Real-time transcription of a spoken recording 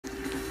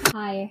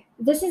Hi,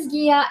 this is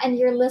Gia,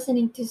 and you're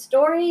listening to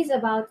Stories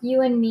About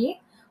You and Me,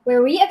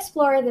 where we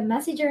explore the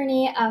messy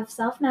journey of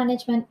self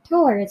management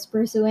towards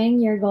pursuing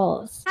your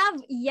goals.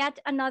 Have yet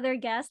another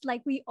guest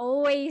like we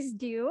always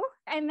do.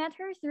 I met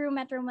her through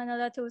Metro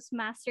Manila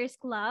Toastmasters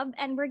Club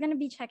and we're gonna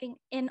be checking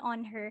in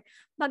on her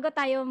bago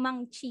tayo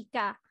mang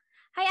chika.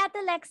 Hi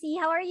Ate Lexi,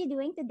 how are you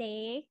doing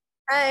today?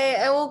 Hi,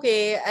 I'm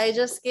okay. I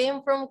just came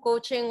from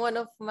coaching one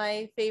of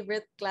my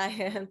favorite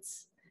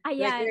clients,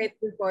 like Ayan. right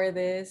before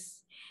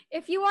this.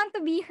 If you want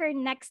to be her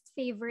next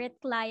favorite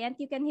client,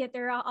 you can hit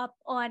her up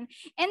on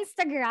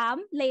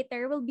Instagram.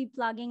 Later, we'll be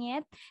plugging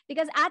it.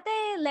 Because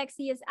Ate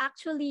Lexi is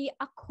actually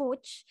a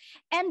coach.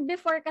 And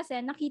before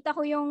kasi, nakita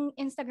ko yung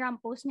Instagram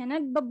post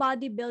niya,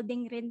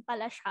 nagba-bodybuilding rin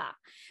pala siya.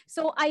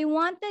 So, I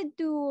wanted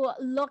to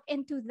look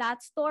into that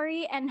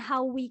story and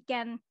how we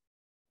can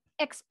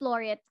explore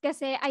it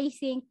kasi I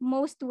think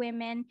most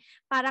women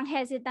parang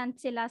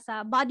hesitant sila sa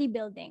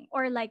bodybuilding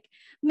or like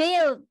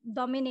male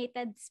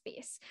dominated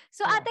space.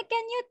 So Yeah. Ate,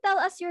 can you tell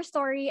us your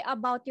story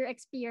about your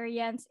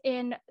experience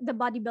in the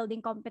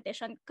bodybuilding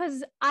competition?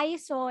 Because I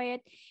saw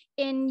it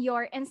in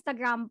your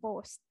Instagram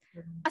post.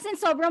 As in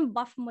sobrang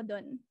buff mo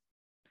dun.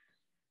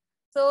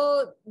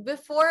 So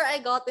before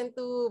I got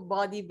into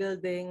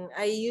bodybuilding,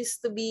 I used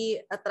to be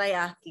a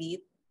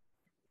triathlete.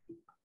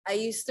 I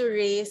used to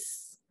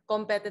race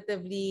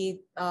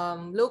competitively,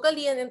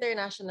 locally and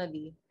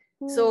internationally.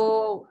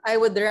 So I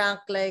would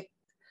rank like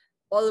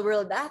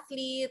all-world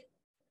athlete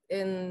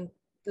in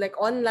like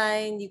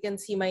online. You can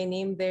see my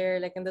name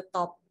there, like in the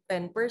top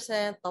 10%,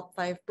 top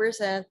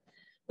 5%.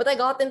 But I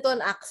got into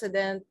an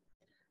accident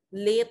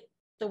late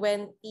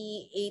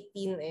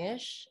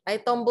 2018-ish. I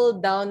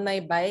tumbled down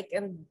my bike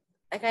and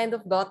I kind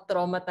of got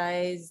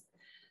traumatized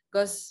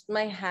because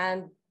my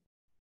hand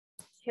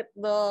hit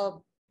the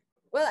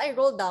I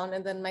rolled down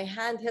and then my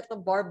hand hit the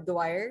barbed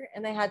wire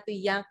and I had to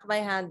yank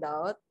my hand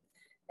out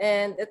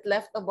and it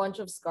left a bunch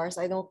of scars.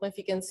 I don't know if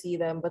you can see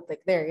them, but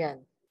like there, yeah.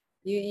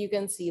 You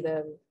can see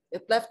them.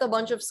 It left a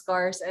bunch of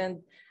scars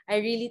and I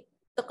really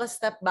took a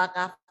step back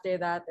after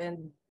that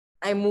and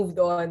I moved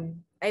on.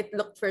 I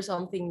looked for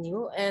something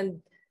new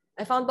and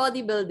I found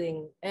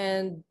bodybuilding.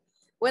 And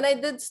when I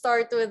did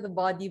start with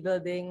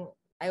bodybuilding,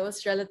 I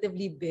was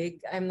relatively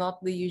big. I'm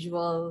not the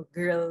usual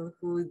girl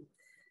who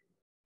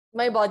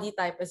my body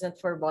type isn't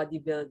for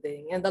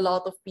bodybuilding. And a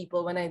lot of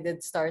people, when I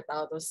did start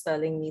out, was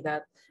telling me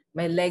that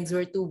my legs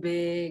were too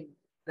big,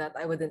 that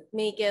I wouldn't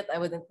make it, I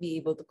wouldn't be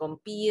able to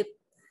compete.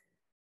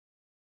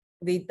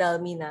 They tell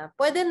me na,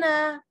 pwede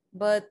na,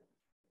 but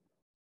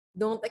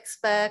don't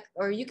expect,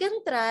 or you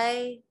can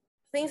try,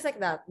 things like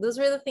that. Those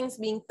were the things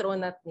being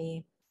thrown at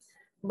me.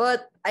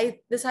 But I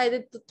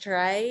decided to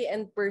try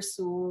and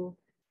pursue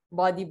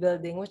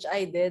bodybuilding, which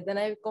I did, and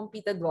I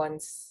competed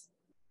once.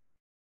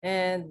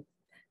 And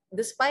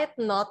despite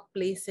not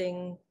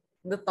placing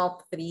the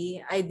top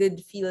three, I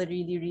did feel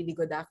really, really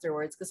good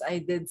afterwards because I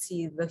did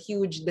see the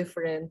huge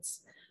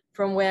difference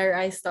from where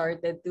I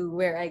started to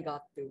where I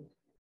got to.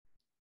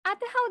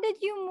 Ate, how did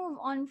you move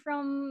on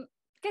from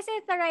kasi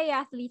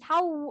triathlete?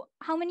 How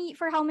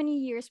many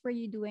years were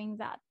you doing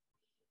that?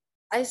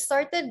 I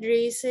started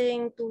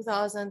racing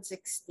 2016.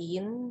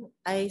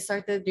 I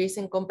started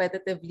racing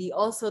competitively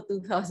also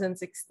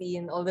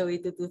 2016 all the way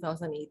to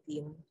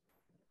 2018.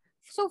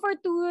 So for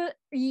 2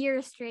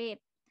 years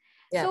straight.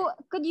 Yeah. So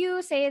could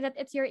you say that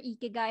it's your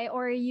ikigai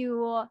or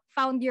you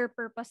found your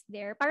purpose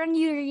there? Parang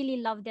you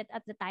really loved it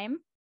at the time?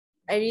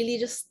 I really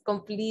just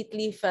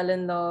completely fell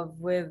in love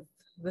with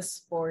the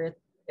sport.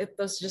 It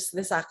was just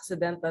this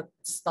accident that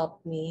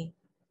stopped me.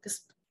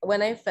 Because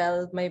when I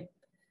fell,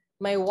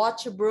 my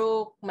watch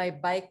broke, my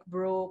bike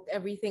broke,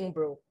 everything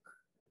broke.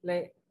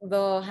 Like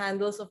the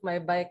handles of my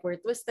bike were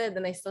twisted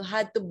and I still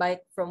had to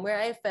bike from where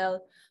I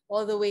fell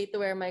all the way to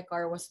where my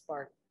car was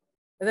parked.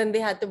 And then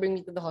they had to bring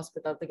me to the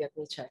hospital to get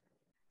me checked.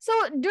 So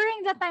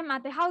during that time,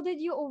 Ate, how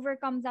did you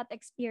overcome that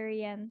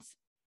experience?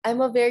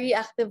 I'm a very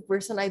active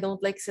person. I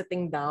don't like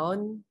sitting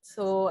down.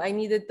 So I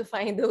needed to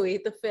find a way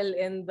to fill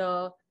in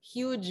the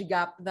huge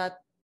gap that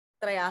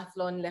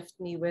triathlon left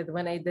me with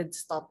when I did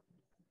stop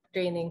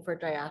training for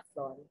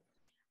triathlon.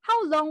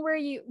 How long were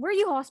you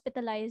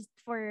hospitalized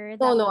for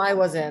No, that? no, I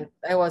wasn't.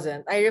 I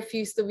wasn't. I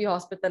refused to be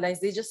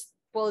hospitalized. They just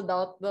pulled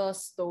out the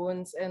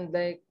stones and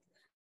like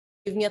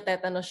give me a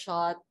tetanus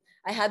shot.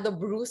 I had the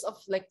bruise of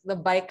like the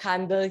bike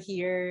handle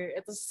here.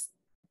 It was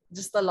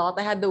just a lot.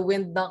 I had the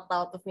wind knocked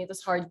out of me. It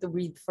was hard to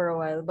breathe for a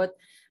while, but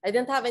I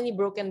didn't have any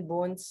broken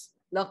bones,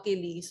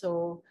 luckily.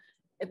 So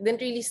it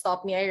didn't really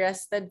stop me. I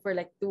rested for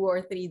like 2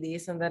 or 3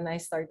 days and then I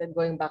started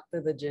going back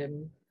to the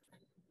gym.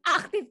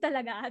 Active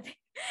talaga, Ate.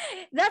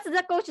 That's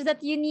the coach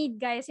that you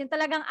need, guys. Yung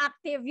talagang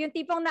active. Yung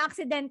tipong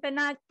na-aksidente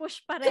na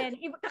push pa rin.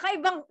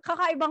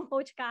 Kakaibang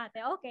coach ka,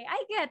 Ate. Okay,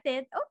 I get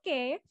it.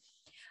 Okay.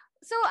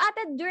 So,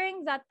 Ate,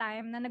 during that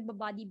time na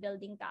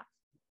nagba-bodybuilding ka,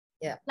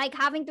 Yeah. like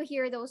having to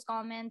hear those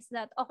comments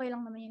that okay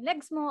lang naman yung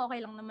legs mo,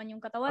 okay lang naman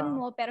yung katawan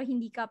mo, pero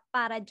hindi ka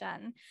para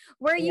dyan.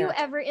 Were you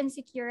Yeah. ever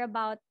insecure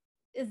about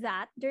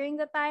that during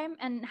the time?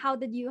 And how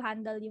did you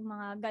handle yung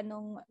mga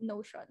ganong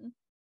notion?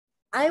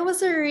 I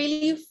was a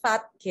really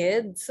fat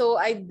kid, so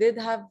I did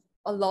have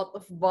a lot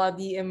of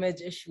body image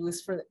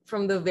issues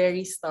from the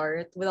very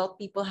start. Without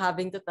people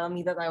having to tell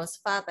me that I was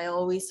fat, I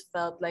always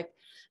felt like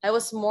I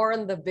was more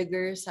on the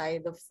bigger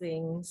side of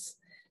things.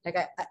 Like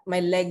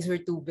my legs were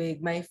too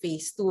big, my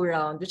face too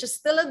round, which is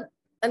still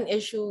an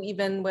issue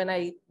even when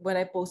I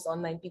post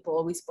online. People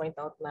always point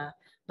out na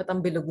ba't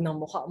ang bilog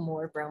ng mukha mo,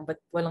 or parang ba't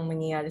walang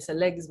nangyayari sa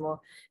legs mo.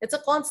 It's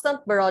a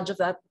constant barrage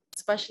of that,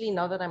 especially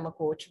now that I'm a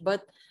coach.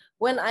 But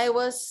when I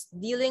was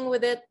dealing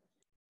with it,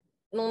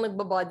 nung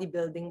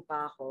nagba-bodybuilding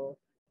pa ako,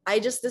 I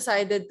just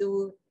decided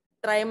to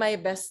try my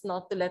best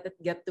not to let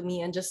it get to me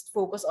and just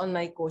focus on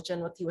my coach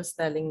and what he was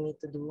telling me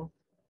to do.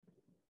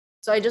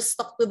 So I just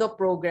stuck to the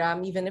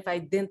program even if I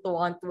didn't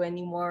want to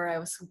anymore. I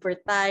was super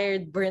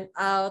tired, burnt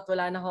out,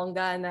 wala na akong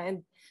gana.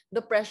 And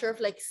the pressure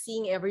of like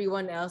seeing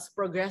everyone else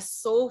progress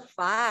so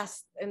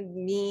fast and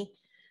me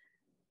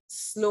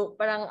slow,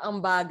 parang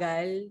ang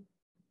bagal,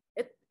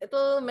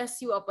 it'll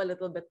mess you up a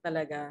little bit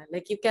talaga.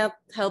 Like, you can't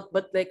help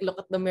but like look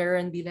at the mirror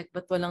and be like,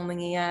 ba't walang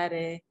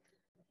nangyayari?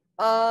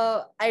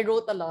 I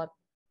wrote a lot.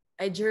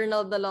 I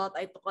journaled a lot.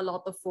 I took a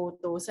lot of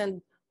photos.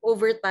 And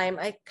over time,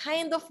 I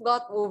kind of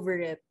got over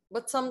it.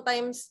 But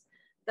sometimes,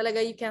 talaga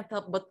you can't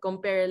help but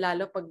compare,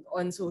 lalo pag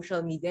on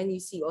social media and you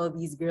see all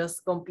these girls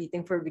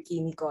competing for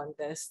bikini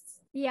contests.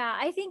 Yeah,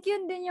 I think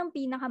yun din yung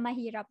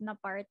pinakamahirap na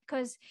part,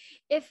 because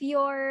if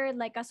you're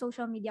like a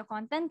social media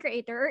content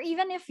creator, or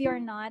even if you're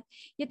not,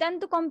 you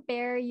tend to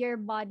compare your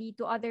body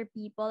to other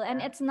people,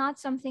 and it's not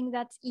something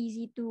that's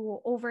easy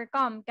to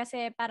overcome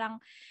kasi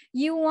parang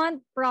you want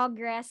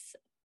progress,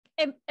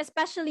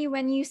 especially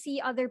when you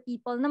see other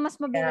people na mas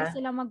mabilis Yeah.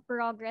 sila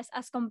mag-progress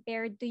as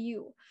compared to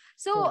you.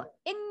 So,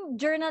 Yeah. in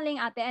journaling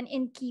ate and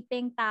in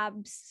keeping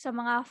tabs sa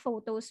mga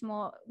photos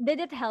mo, did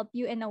it help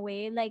you in a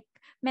way, like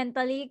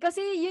mentally?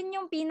 Kasi yun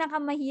yung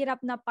pinakamahirap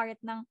na part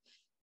ng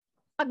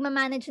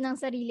pagmamanage ng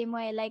sarili mo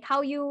eh. Like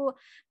how you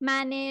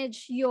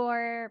manage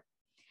your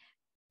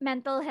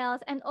mental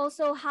health and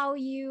also how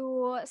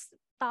you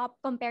stop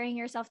comparing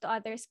yourself to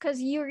others,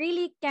 because you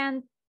really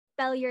can't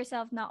tell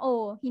yourself na,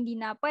 oh, hindi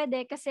na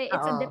pwede kasi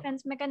it's a Oo.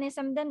 defense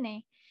mechanism din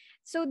eh.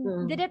 So,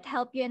 Mm. did it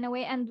help you in a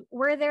way? And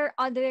were there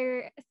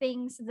other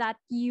things that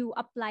you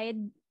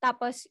applied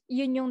tapos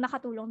yun yung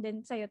nakatulong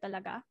din sa'yo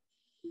talaga?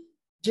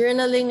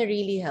 Journaling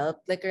really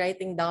helped, like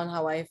writing down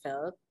how I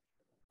felt.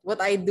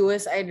 What I do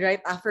is I'd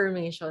write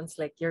affirmations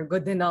like you're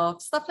good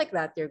enough, stuff like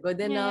that. You're good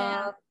Yeah.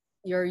 enough.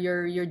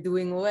 You're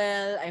doing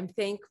well. I'm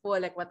thankful,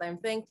 like what I'm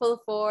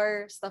thankful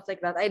for, stuff like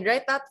that. I'd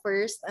write that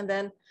first, and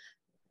then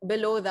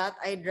below that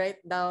I'd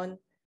write down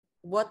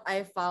what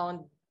I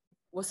found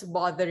was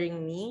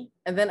bothering me,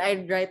 and then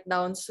I'd write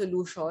down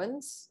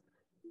solutions,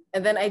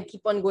 and then I'd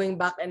keep on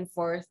going back and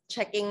forth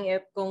checking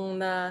it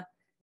kung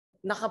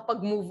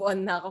nakapag-move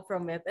on na ako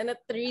from it. And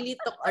it really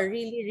took a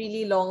really,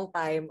 really long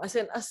time. As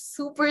in, a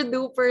super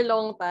duper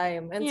long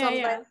time. And Yeah.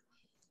 sometimes,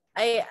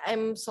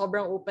 I'm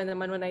sobrang open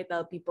naman when I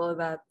tell people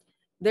that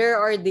there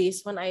are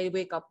days when I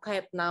wake up,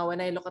 kahit now,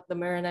 when I look at the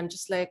mirror and I'm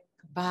just like,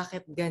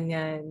 bakit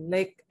ganyan?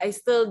 Like, I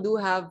still do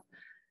have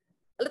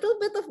a little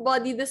bit of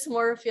body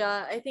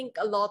dysmorphia. I think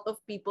a lot of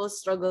people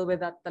struggle with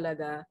that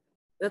talaga.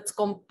 That's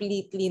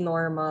completely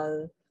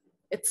normal.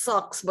 It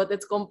sucks, but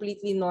it's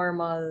completely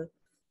normal.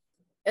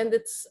 And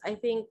it's, I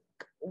think,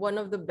 one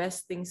of the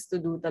best things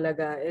to do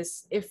talaga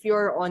is if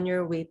you're on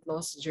your weight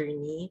loss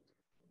journey,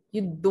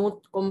 you don't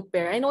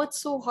compare. I know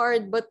it's so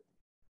hard, but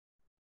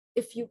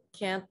if you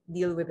can't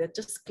deal with it,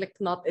 just click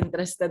not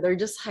interested or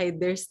just hide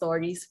their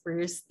stories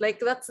first. Like,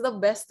 that's the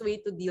best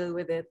way to deal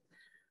with it.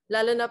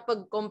 Lalo na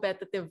pag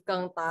competitive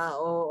kang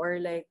tao, or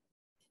like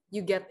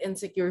you get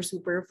insecure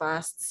super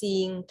fast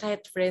seeing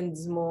kahit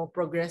friends mo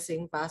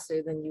progressing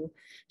faster than you.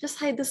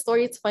 Just hide the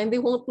story. It's fine. They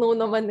won't know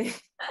naman eh.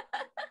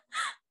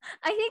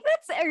 I think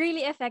that's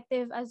really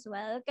effective as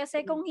well.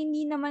 Kasi kung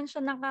hindi naman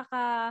siya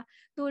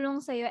nakakatulong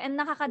sa'yo and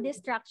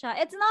nakaka-distract siya,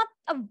 it's not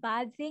a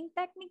bad thing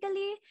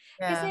technically.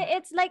 Kasi Yeah.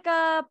 it's like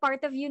a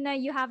part of you na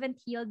you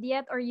haven't healed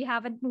yet or you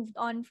haven't moved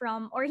on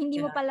from or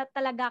hindi mo Yeah. pala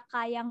talaga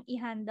kayang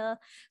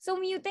i-handle. So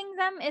muting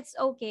them, it's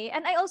okay.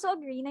 And I also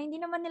agree na hindi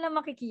naman nila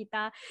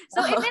makikita.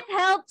 So if it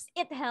helps,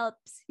 it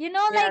helps. You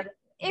know, Yeah. like,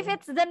 if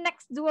it's the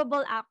next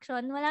doable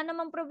action, wala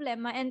namang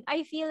problema. And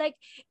I feel like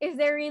if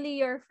they're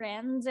really your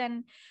friends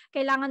and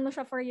kailangan mo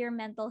siya for your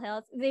mental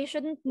health, they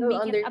shouldn't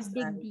You'll make it a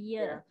big understand.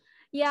 deal. Yeah.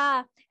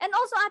 Yeah. And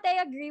also, ate,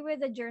 I agree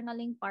with the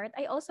journaling part.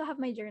 I also have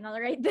my journal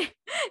right there.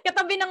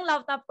 Katabi ng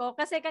laptop ko.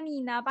 Kasi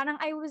kanina, parang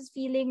I was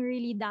feeling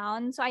really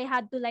down. So I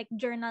had to like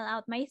journal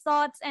out my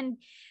thoughts. And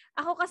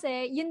ako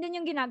kasi, yun din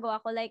yung ginagawa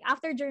ko. Like,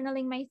 after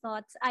journaling my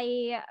thoughts,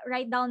 I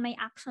write down my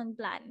action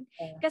plan.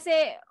 Yeah. Kasi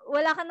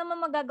wala ka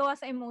naman magagawa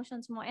sa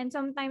emotions mo. And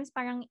sometimes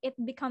parang it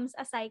becomes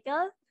a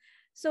cycle.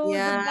 So the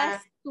Yeah.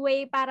 best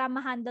way para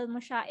ma-handle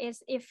mo siya is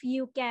if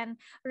you can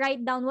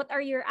write down what are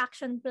your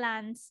action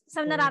plans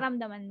sa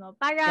nararamdaman mo.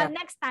 Para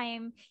next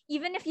time,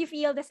 even if you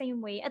feel the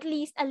same way, at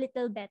least a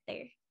little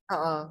better.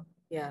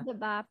 Yeah.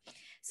 Diba?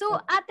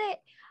 So,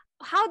 ate,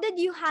 how did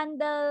you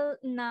handle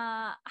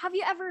have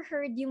you ever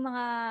heard yung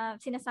mga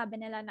sinasabi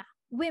nila na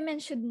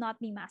women should not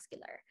be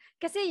muscular.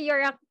 Kasi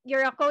you're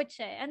a coach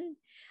eh. And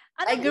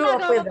I anong grew up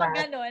ginagawa with mo pag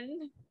that. ganun?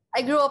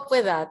 I grew up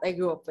with that.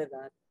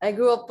 I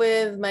grew up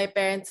with my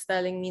parents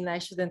telling me na I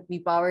shouldn't be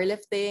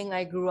powerlifting.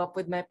 I grew up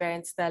with my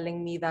parents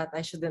telling me that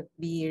I shouldn't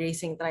be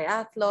racing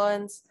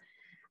triathlons.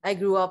 I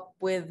grew up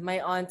with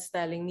my aunts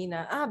telling me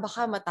na,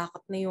 baka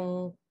matakot na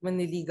yung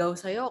manliligaw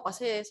sa'yo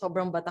kasi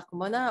sobrang batak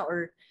mo na.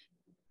 Or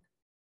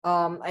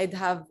I'd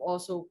have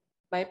also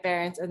my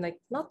parents, and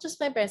like, not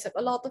just my parents, like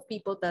a lot of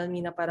people tell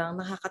me na parang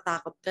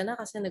nakakatakot ka na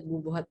kasi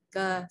nagbubuhat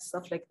ka,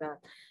 stuff like that.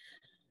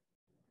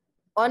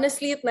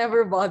 Honestly, it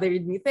never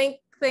bothered me.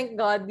 Thank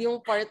God, yung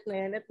part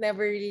na yun, it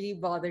never really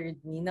bothered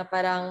me na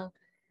parang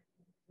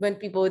when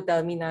people would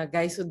tell me na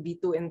guys would be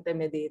too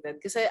intimidated.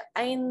 Kasi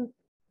I know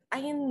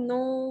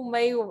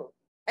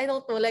I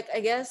don't know, like,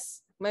 I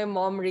guess my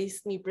mom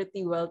raised me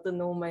pretty well to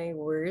know my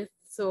worth.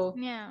 So,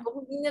 Yeah.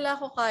 kung hindi nila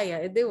ako kaya,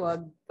 edi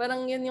wag.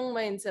 Parang yun yung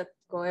mindset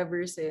ko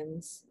ever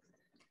since.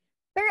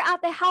 Pero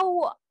ate,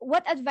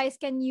 what advice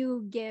can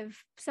you give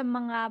sa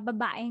mga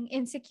babaeng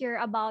insecure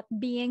about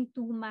being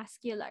too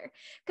muscular?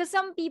 Because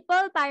some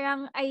people,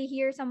 parang I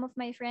hear some of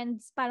my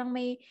friends, parang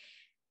may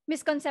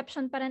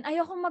misconception pa rin,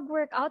 ayoko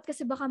mag-workout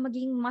kasi baka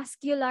maging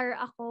muscular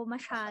ako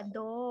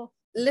masyado.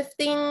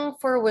 Lifting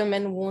for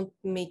women won't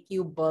make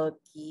you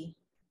bulky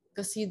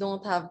because you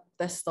don't have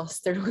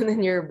testosterone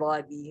in your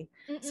body.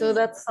 So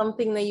that's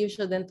something that you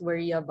shouldn't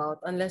worry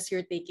about unless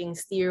you're taking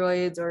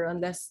steroids or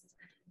unless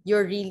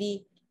you're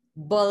really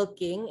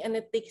bulking, and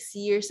it takes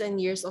years and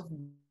years of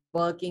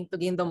bulking to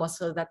gain the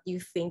muscle that you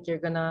think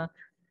you're gonna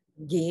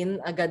gain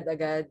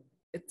agad-agad.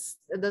 It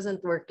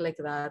doesn't work like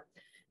that.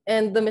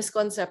 And the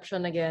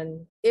misconception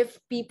again, if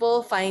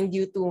people find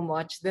you too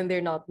much, then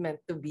they're not meant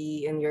to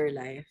be in your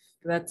life.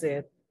 That's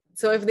it.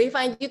 So if they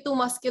find you too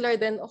muscular,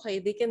 then okay,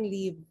 they can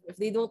leave. If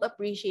they don't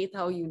appreciate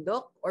how you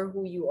look or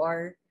who you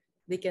are,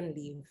 they can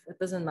leave. It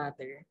doesn't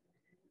matter.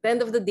 At the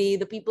end of the day,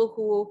 the people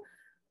who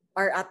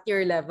are at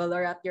your level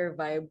or at your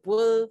vibe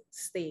will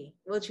stay,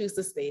 will choose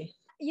to stay.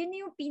 Yun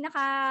yung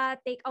pinaka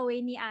takeaway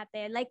ni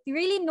ate. Like,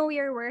 really know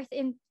your worth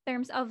in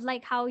terms of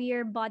like how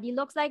your body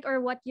looks like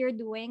or what you're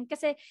doing.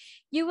 Kasi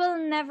you will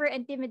never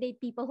intimidate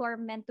people who are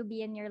meant to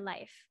be in your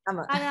life.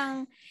 Tama.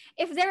 Parang,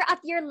 if they're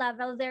at your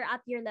level, they're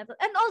at your level.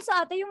 And also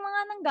ate, yung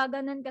mga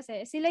nanggaganon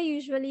kasi, sila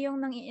usually yung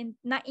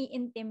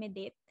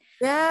nai-intimidate.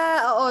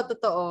 Yeah, oo,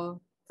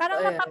 totoo. Parang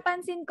Oh, yeah.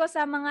 napapansin ko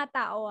sa mga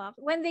tao,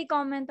 when they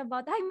comment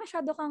about, ay,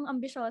 masyado kang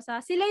ambisyosa,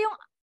 sila yung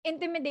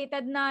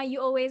intimidated na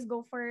you always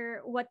go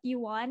for what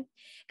you want.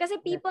 Kasi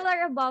people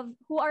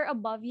who are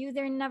above you,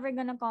 they're never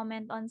gonna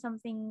comment on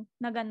something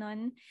na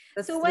ganon.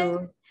 That's So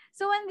true.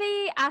 when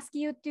they ask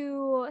you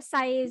to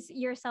size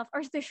yourself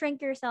or to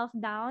shrink yourself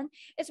down,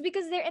 it's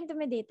because they're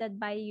intimidated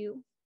by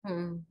you.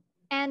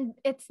 And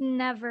it's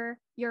never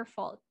your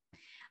fault.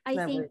 I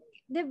think,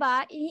 'di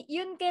ba?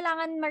 Yun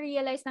kailangan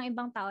ma-realize ng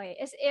ibang tao eh.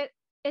 Is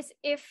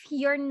if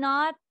you're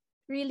not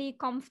really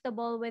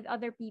comfortable with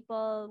other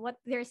people, what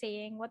they're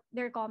saying, what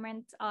their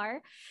comments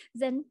are,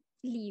 then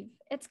leave.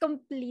 It's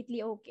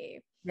completely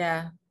okay.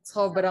 Yeah,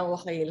 sobrang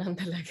okay lang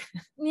talaga.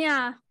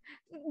 Yeah.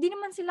 Di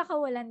naman sila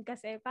kawalan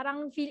kasi.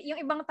 Parang yung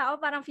ibang tao,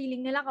 parang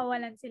feeling nila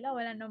kawalan sila.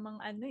 Wala namang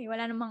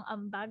wala namang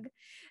ambag.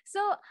 So,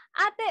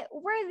 ate,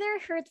 were there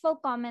hurtful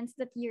comments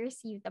that you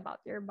received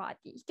about your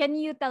body? Can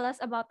you tell us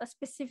about a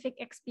specific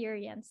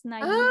experience na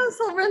you...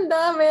 Sobrang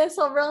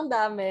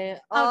dami.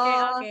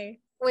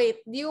 Okay.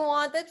 Wait, do you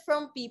want it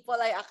from people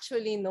I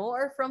actually know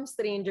or from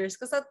strangers?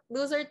 Because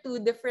those are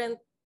two different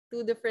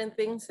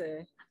things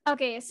eh.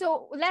 Okay,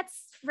 so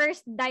let's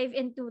first dive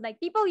into like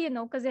people you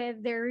know because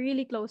they're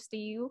really close to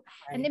you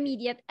and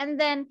immediate, and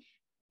then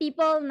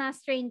people na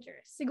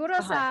strangers. Siguro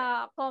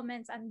sa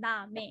comments ang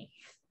dami.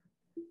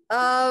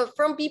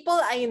 From people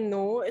I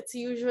know, it's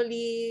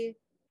usually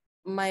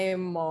my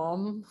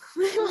mom.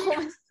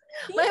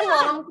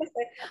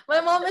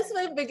 My mom is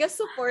my biggest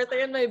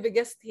supporter and my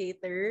biggest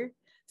hater.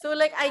 So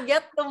like I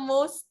get the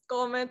most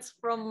comments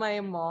from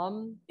my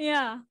mom.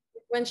 Yeah.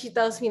 When she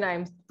tells me na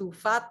I'm too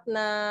fat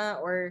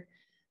na, or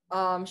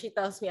she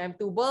tells me I'm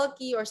too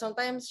bulky, or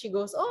sometimes she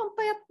goes, "Oh, ang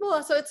payat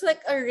mo." So it's like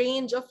a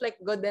range of like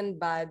good and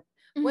bad.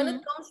 When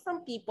it comes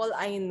from people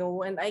I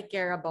know and I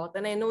care about,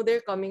 and I know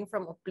they're coming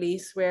from a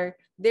place where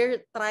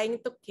they're trying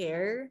to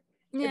care,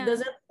 it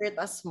doesn't hurt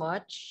as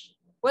much.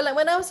 Well,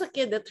 when I was a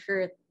kid, it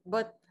hurt.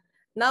 But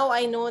now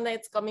I know na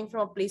it's coming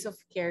from a place of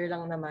care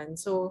lang naman.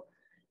 So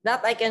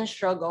that I can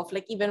shrug off.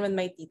 Like even when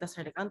my titas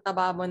are like, ang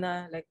taba mo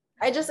na. Like,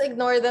 I just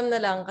ignore them na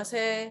lang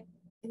kasi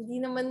hindi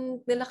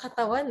naman nila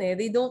katawan eh.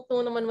 They don't know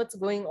naman what's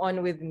going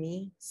on with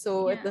me.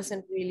 So it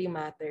doesn't really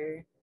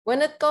matter. When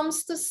it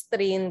comes to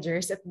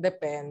strangers, it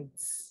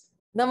depends.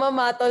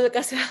 Namamatol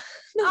kasi.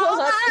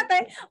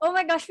 Ate. Oh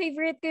my gosh,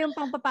 favorite ko yung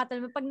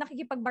pangpapatol mo. Pag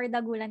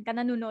nakikipagbardagulan ka,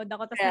 nanonood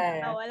ako, tapos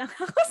natatawa lang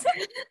ako sa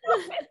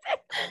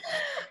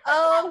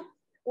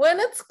when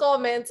it's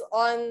comments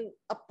on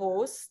a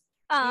post,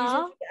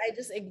 usually I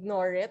just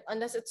ignore it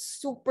unless it's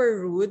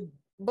super rude.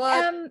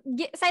 But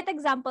cite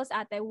examples,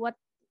 ate. What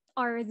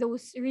are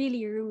those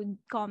really rude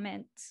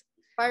comments?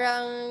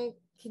 Parang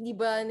hindi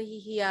ba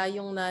nahihiya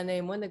yung nanay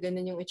mo na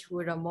ganun yung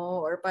itsura mo?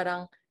 Or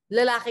parang,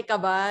 lalaki ka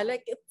ba?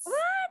 Like,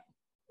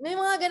 may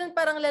mga ganun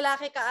parang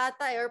lalaki ka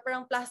ata or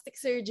parang plastic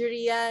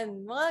surgery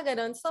yan. Mga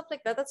ganun, stuff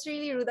like that. That's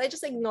really rude. I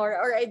just ignore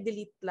or I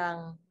delete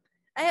lang.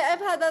 I've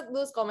had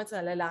those comments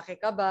na lalaki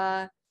ka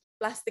ba?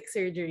 Plastic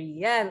surgery.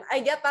 Yan.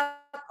 I get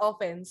that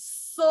often.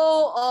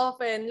 So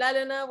often.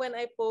 Lalo na when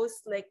I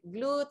post like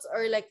glutes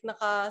or like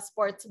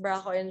naka-sports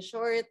bra ko and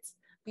shorts.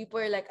 People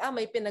are like,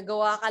 may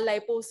pinagawa ka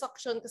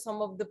liposuction because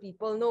some of the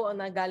people know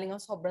na galing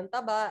ang sobrang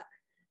taba.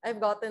 I've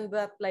gotten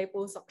that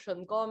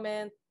liposuction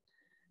comment.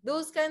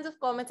 Those kinds of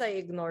comments I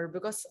ignore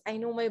because I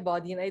know my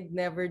body and I'd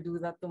never do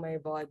that to my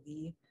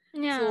body.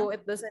 Yeah. So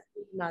it doesn't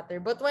really matter.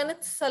 But when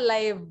it's a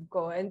live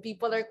ko and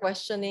people are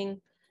questioning,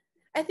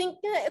 I think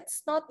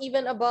it's not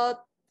even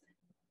about,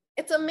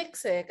 it's a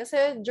mix eh.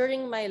 Kasi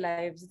during my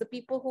lives, the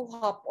people who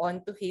hop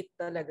on to hate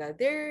talaga,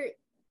 they're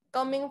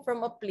coming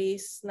from a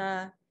place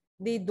na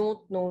they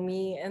don't know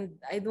me and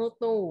I don't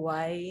know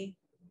why.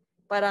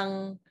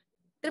 Parang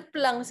trip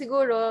lang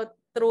siguro,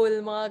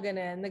 troll, mga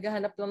ganyan,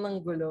 naghahanap lang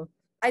ng gulo.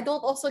 I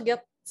don't also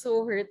get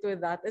so hurt with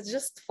that. It's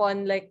just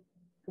fun, like,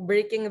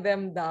 breaking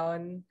them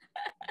down.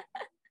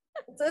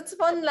 So it's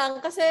fun lang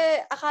kasi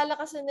akala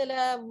kasi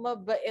nila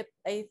mabait,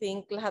 I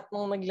think, lahat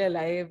ng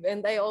nagla-live.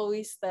 And I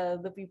always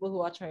tell the people who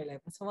watch my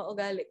live, masama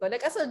ugali ko.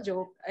 Like, as a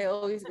joke, I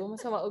always go,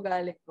 masama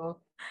ugali ko.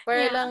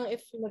 Para Yeah. lang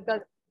if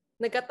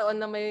nagkataon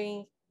na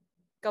may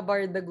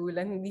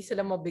kabardagulan, hindi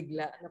sila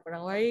mabigla. Na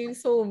parang, why are you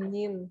so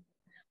mean?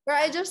 But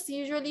I just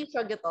usually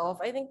shrug it off.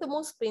 I think the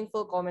most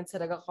painful comments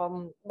talaga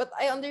come, but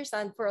I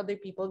understand for other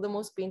people, the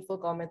most painful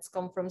comments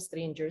come from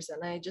strangers. And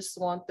I just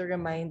want to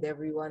remind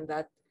everyone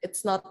that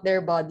it's not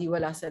their body,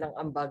 wala silang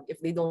ambag. If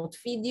they don't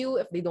feed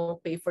you, if they don't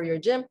pay for your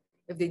gym,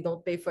 if they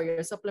don't pay for your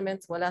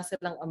supplements, wala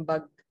silang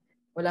ambag,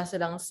 wala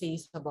silang say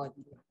sa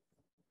body.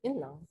 Yun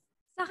lang.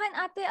 Sa akin,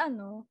 ate,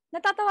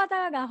 natatawa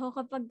talaga ako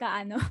kapag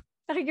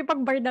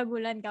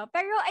nakikipagbardagulan ka.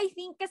 Pero I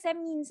think kasi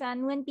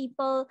minsan when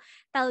people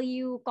tell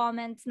you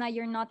comments na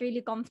you're not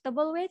really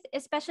comfortable with,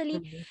 especially,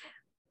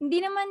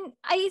 hindi naman,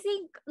 I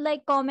think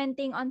like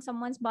commenting on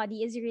someone's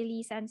body is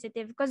really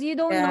sensitive because you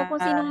don't know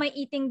kung sinong may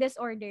eating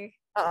disorder.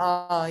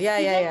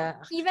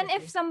 Yeah. Even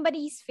if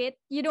somebody's fit,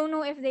 you don't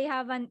know if they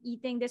have an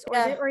eating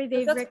disorder or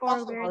they've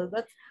recovered.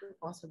 That's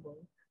possible.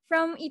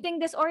 From eating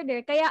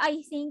disorder. Kaya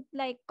I think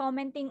like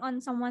commenting on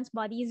someone's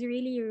body is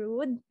really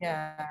rude.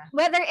 Yeah.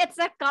 Whether it's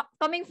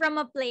coming from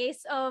a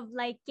place of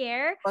like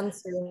care.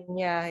 Concern,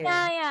 yeah.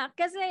 Yeah.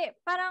 Kasi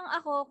parang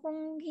ako,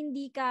 kung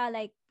hindi ka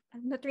like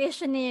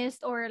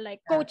nutritionist or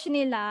like coach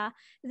nila,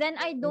 then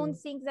I don't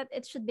think that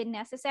it should be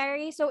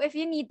necessary. So if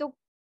you need to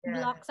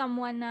block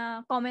someone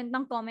na comment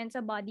sa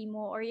body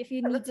mo or if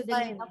you need to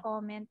delete a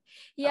comment.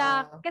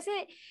 Yeah. Kasi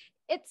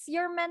it's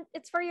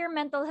for your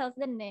mental health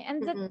din eh.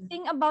 And the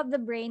thing about the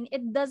brain,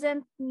 it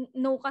doesn't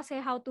know kasi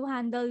how to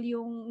handle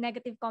yung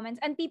negative comments.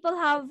 And people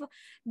have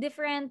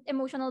different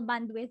emotional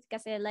bandwidth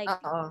kasi like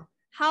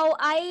how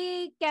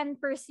I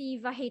can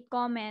perceive a hate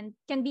comment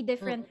can be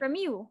different from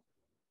you.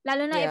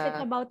 Lalo na if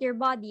it's about your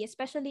body,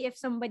 especially if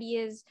somebody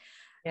is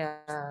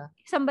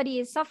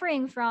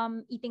suffering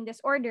from eating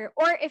disorder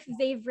or if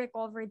they've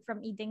recovered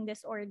from eating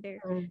disorder.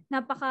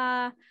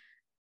 Napaka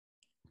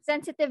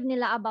sensitive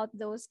nila about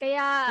those.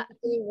 Kaya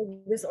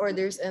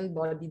disorders and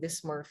body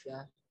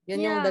dysmorphia.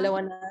 Yan yung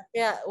dalawa na.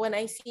 Kaya when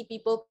I see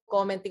people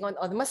commenting on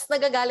other, mas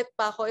nagagalit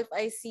pa ako if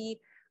I see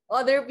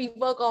other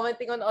people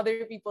commenting on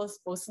other people's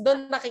posts.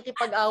 Doon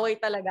nakikipag-away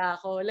talaga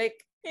ako.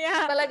 Like,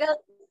 talaga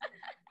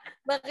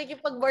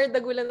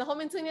nakikipag-bardagulan ako.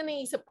 Minsan yung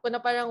naisip ko na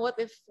parang what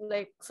if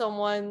like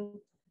someone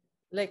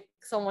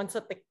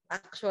sa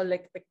actual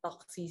like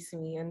TikTok sees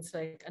me and it's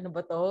like, ano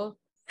ba to?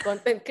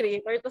 Content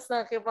creator, tapos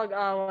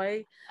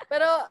nakikipag-away.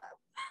 Pero,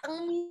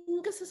 ang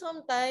mean kasi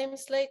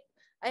sometimes, like,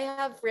 I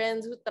have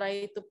friends who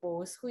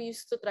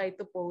used to try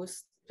to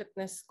post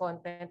fitness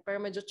content,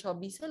 pero medyo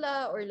chubby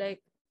sila, or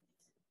like,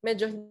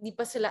 medyo hindi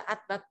pa sila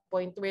at that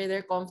point where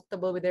they're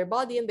comfortable with their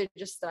body and they're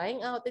just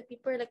trying out, and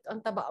people are like,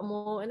 ang taba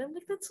mo. And I'm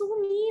like, that's so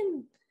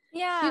mean.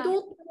 Yeah. You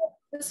don't know what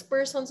this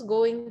person's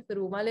going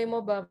through. Malay mo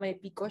ba, may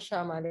PCOS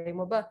siya, malay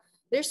mo ba.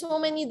 There's so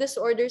many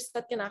disorders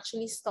that can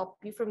actually stop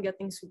you from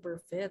getting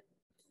super fit.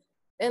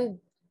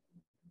 And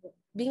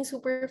being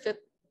super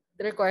fit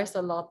requires a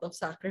lot of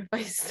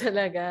sacrifice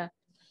talaga.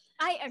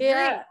 I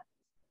agree.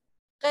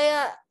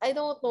 Kaya, I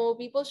don't know,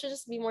 people should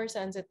just be more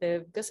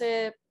sensitive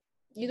kasi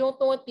you don't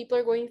know what people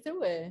are going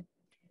through eh.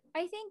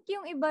 I think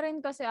yung iba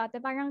rin kasi ate,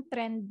 parang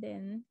trend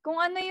din.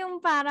 Kung ano yung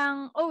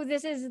parang,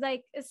 this is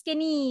like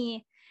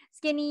skinny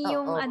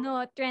yung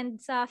trend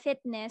sa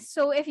fitness.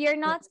 So if you're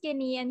not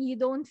skinny and you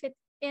don't fit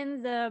in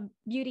the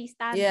beauty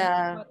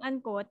standard, quote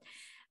unquote,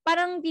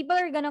 parang people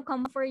are gonna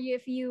come for you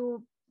if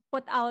you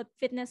put out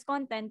fitness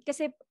content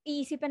kasi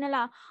iisipin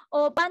nila,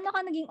 paano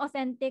ka naging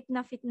authentic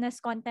na fitness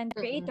content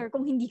creator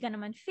kung hindi ka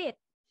naman fit?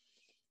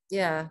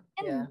 And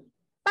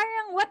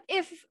parang what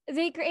if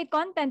they create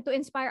content to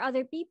inspire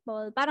other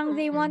people? Parang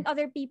they want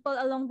other people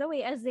along the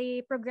way as they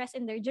progress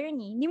in their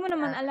journey. Hindi mo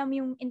naman alam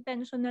yung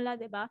intention nila,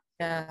 di ba?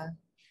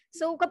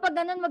 So, kapag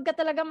ganun, wag ka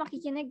talaga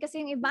makikinig kasi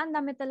yung iba, ang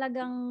dami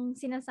talagang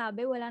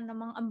sinasabi, wala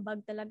namang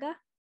ambag talaga.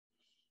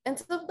 And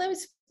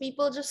sometimes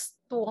people just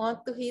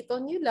want to hate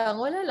on you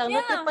lang. Wala lang.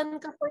 Yeah. Natripan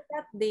ka for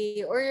that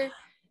day. Or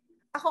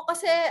ako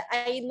kasi,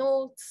 I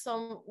know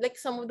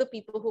some of the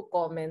people who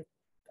comment.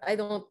 I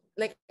know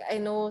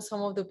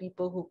some of the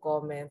people who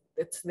comment.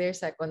 It's their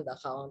second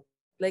account.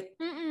 Like,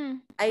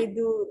 Mm-mm. I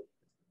do,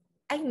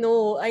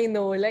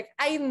 like,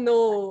 I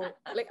know.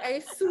 Like,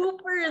 I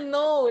super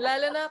know.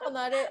 Lalo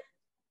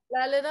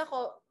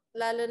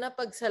na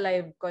pag sa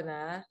live ko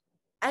na,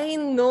 I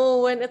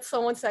know when it's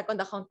someone's second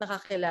account na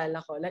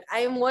kakilala ko. Like,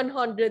 I'm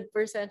 100%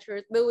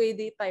 sure. The way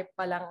they type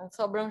pa lang,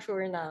 sobrang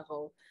sure na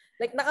ako.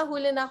 Like,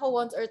 nakahuli na ako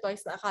once or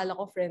twice na akala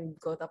ko friend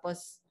ko.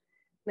 Tapos,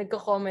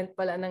 nagko-comment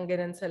pala ng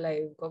ganun sa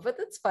live ko. But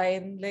it's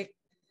fine. Like,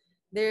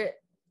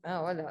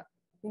 wala.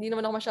 Hindi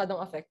naman ako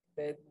masyadong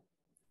affected.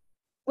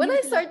 When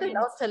Hindi I sila started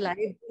friends. out sa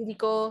live,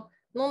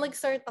 nung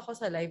nag-start ako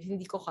sa live,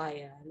 hindi ko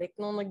kaya. Like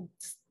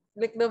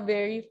the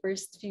very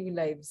first few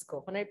lives ko,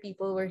 kunwari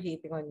people were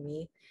hating on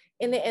me,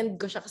 in-end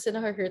ko siya kasi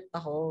na-hurt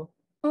ako.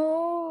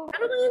 Oh.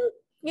 Pero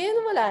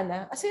ngayon wala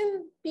na. As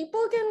in,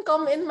 people can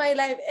come in my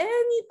life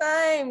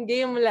anytime.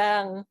 Game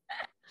lang.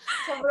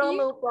 Sobrang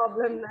no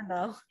problem na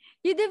now.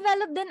 You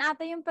develop din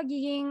ata yung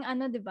pagiging,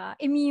 di ba,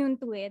 immune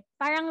to it.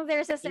 Parang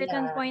there's a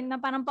certain Yeah. point na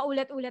parang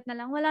paulit-ulit na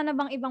lang. Wala na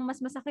bang ibang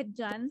mas masakit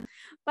dyan?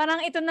 Parang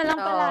ito na lang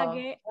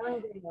palagi.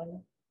 Parang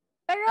ganyan.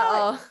 Pero,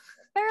 Oo.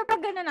 pero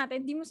pag gano'n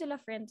natin, di mo sila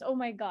friends. Oh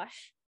my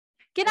gosh.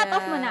 Kinat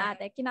off mo na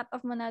ate. Kinat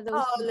off mo na those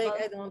people. Like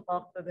I don't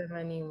talk to them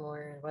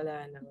anymore.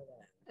 Wala na.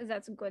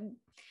 That's good.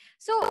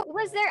 So,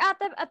 was there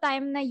a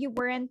time na you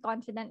weren't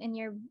confident in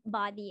your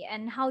body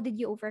and how did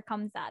you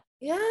overcome that?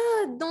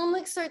 Yeah, nung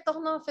nag-start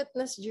ako ng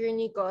fitness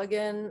journey ko,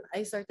 again,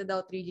 I started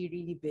out really,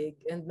 really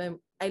big and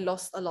I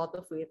lost a lot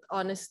of weight.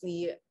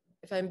 Honestly,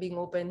 if I'm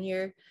being open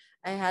here,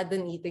 I had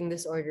an eating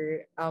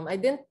disorder. I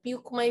didn't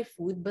puke my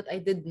food, but I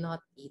did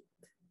not eat.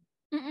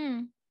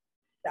 Mm-mm.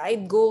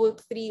 I'd go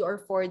 3 or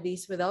 4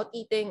 days without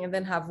eating and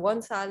then have one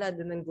salad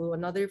and then go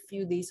another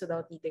few days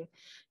without eating.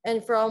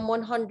 And from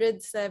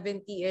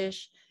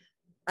 170-ish,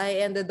 I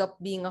ended up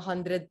being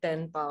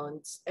 110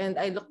 pounds. And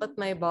I looked at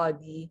my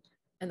body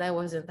and I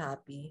wasn't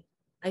happy.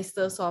 I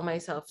still saw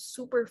myself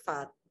super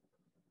fat.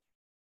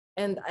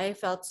 And I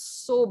felt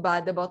so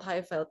bad about how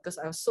I felt because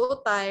I was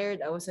so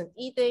tired. I wasn't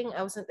eating.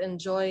 I wasn't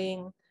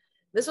enjoying.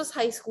 This was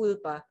high school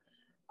pa.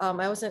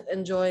 I wasn't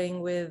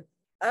enjoying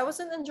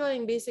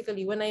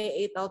basically when I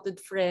ate out with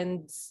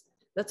friends.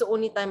 That's the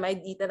only time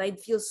I'd eat and I'd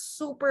feel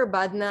super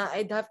bad na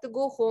I'd have to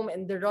go home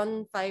and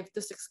run 5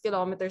 to 6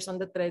 kilometers on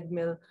the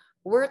treadmill,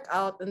 work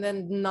out, and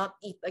then not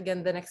eat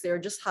again the next day or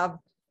just have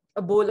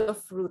a bowl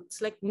of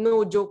fruits. Like,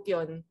 no joke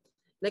yun.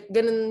 Like,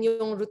 ganun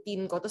yung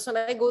routine ko. Tapos when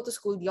I go to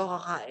school, di ako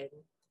kakain.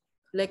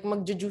 Like,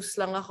 magjujuice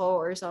lang ako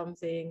or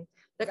something.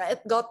 Like,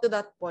 it got to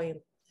that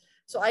point.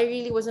 So I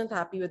really wasn't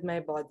happy with my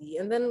body.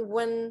 And then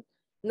when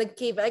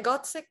nag-cave, I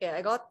got sick.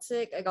 I got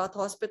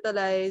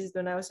hospitalized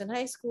when I was in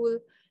high school.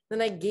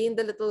 Then I gained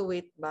a little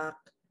weight back.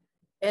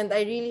 And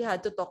I really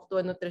had to talk to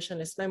a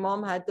nutritionist. My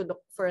mom had to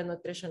look for a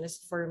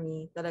nutritionist for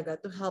me talaga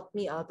to help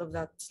me out of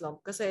that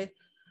slump. Kasi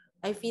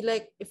I feel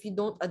like if you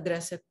don't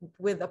address it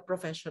with a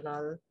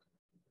professional,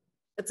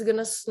 it's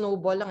gonna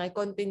snowball lang. I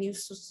continue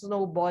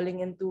snowballing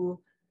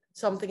into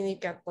something you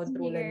can't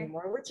control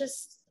anymore, which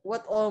is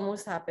what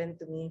almost happened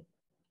to me.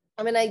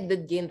 I mean, I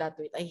did gain that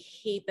weight. I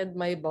hated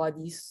my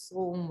body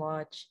so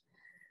much.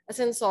 As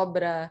in,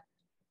 sobra.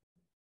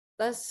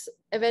 Tapos,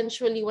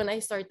 eventually, when I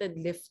started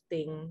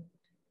lifting,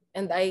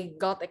 and I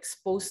got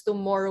exposed to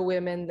more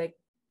women, like,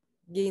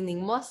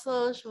 gaining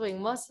muscle, showing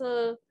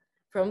muscle,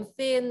 from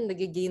thin,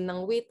 nagigain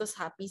ng weight, tapos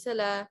happy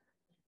sila,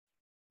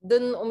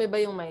 dun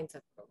umiba yung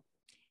mindset ko.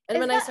 And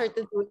when I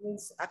started doing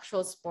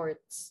actual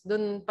sports,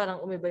 dun parang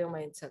umiba yung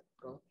mindset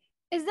ko.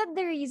 Is that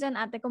the reason,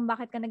 ate, kung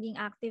bakit ka naging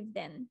active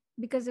then?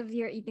 Because of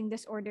your eating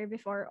disorder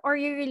before? Or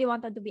you really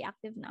wanted to be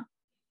active na?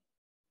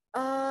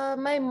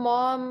 My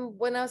mom,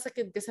 when I was a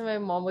kid, kasi my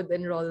mom would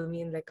enroll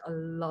me in like a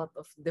lot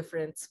of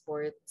different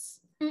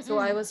sports. Mm-mm. So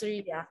I was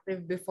really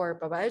active before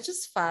pa. But I was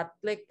just fat.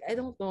 Like, I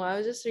don't know. I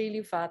was just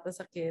really fat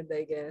as a kid,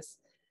 I guess.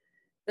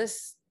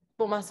 Tapos,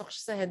 pumasok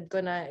siya sa head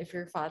ko na if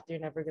you're fat, you're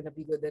never gonna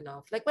be good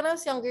enough. Like, when I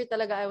was younger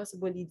talaga, I was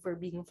bullied for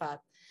being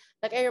fat.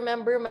 Like, I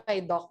remember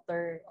my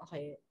doctor,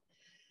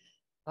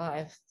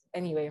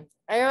 anyway,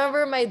 I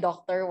remember my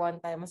doctor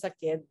one time as a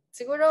kid,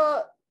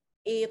 siguro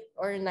 8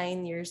 or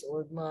 9 years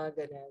old, mga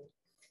ganun.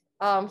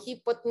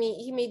 He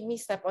made me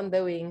step on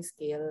the weighing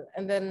scale,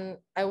 and then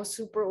I was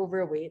super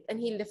overweight,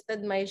 and he lifted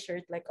my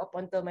shirt like up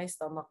until my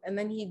stomach, and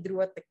then he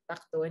drew a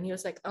tic-tac-toe, and he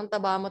was like, ang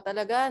taba mo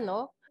talaga,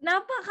 no?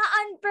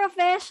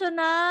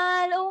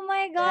 Napaka-unprofessional! Oh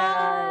my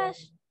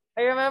gosh! Yeah.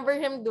 I remember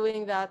him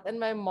doing that, and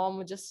my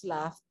mom just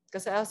laughed.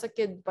 Kasi I was a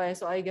kid pa,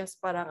 so I guess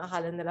parang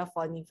akala nila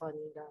funny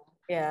lang.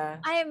 Yeah.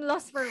 I am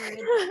lost for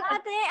words.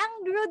 Ate,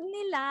 ang rude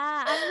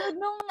nila. Ang rude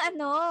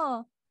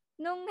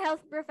nung health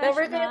Never ko yun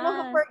professional.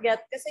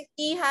 maka-forget kasi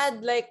he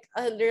had like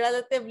a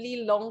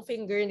relatively long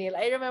fingernail.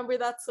 I remember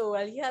that so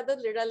well. He had a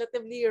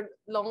relatively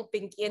long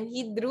pinky and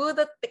he drew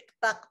the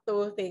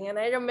tic-tac-toe thing. And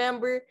I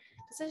remember,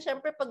 kasi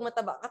syempre pag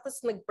mataba ka,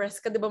 tapos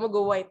nag-press ka, di ba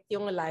mag-white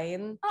yung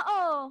line?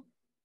 Oo.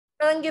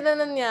 Parang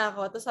ginanon niya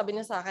ako. Tapos sabi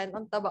niya sa akin,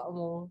 ang taba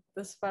mo.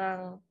 Tapos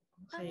parang,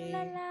 Ang okay.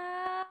 lala.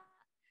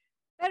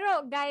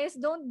 Pero guys,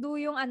 don't do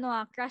yung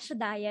crash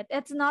diet.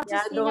 It's not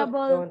Yeah,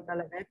 sustainable don't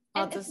talaga. It's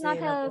and not it's not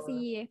sustainable.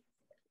 healthy.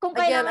 Kung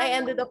Again, I kailangan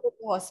ended mo, up at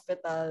the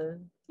hospital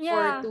for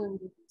yeah,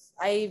 2 weeks.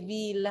 IV,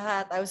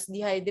 lahat. I was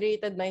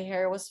dehydrated. My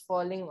hair was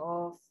falling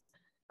off.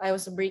 I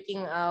was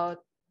breaking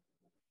out.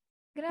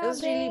 It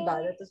was grabe. really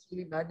bad. It was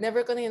really bad.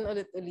 Never ko na yun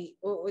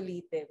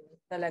uulitin.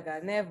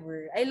 Talaga.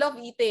 Never. I love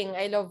eating.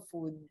 I love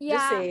food. Just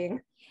Yeah. saying.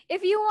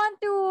 If you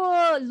want to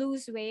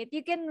lose weight,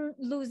 you can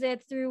lose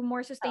it through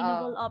more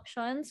sustainable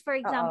options. For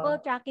example,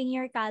 Oo. tracking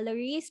your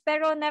calories,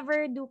 pero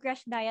never do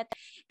crash diet.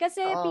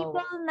 Kasi people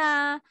Oo.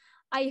 na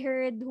I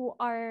heard who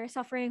are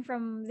suffering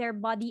from their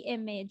body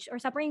image or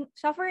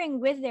suffering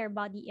with their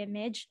body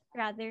image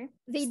rather,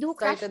 they do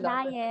crash Started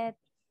out. diet.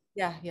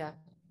 Yeah.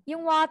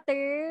 Yung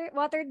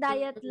water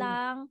diet Mm.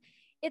 lang.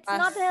 It's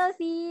not Fast.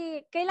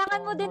 healthy.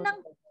 Kailangan mo No.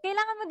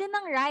 din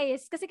ng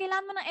rice kasi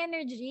kailangan mo ng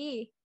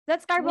energy.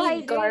 That's You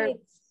need carbohydrate.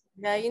 carbs.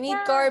 Yeah, you need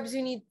Yeah. carbs,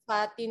 you need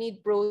fat, you need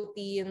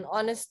protein.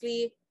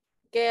 Honestly,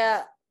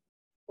 kaya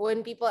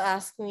when people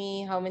ask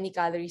me how many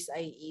calories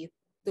I eat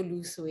to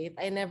lose weight,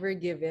 I never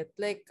give it.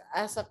 Like,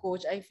 as a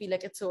coach, I feel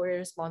like it's so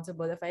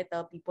irresponsible if I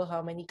tell people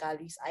how many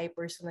calories I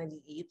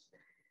personally eat.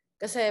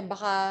 Kasi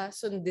baka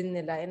sundin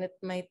nila and it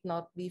might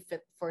not be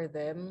fit for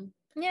them.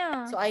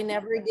 Yeah. So, I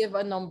never give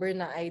a number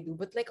na I do.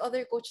 But like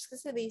other coaches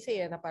kasi they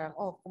say na parang,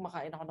 oh,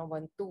 kumakain ako ng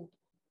 1-2.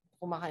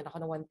 Kumakain ako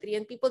ng 1-3.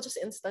 And people just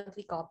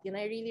instantly copy. And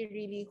I really,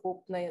 really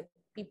hope na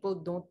people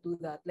don't do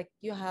that. Like,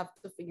 you have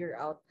to figure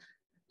out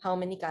how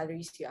many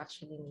calories you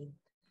actually need.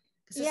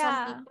 Kasi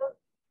Yeah.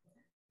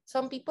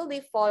 some people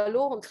they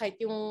follow kahit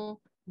yung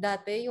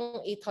dati yung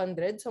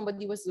 800,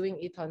 somebody was doing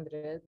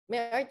 800. May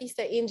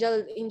artista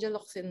Angel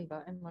Locsin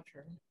ba? I'm not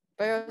sure.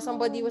 Pero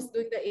somebody was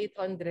doing the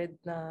 800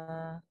 na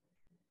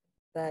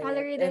diet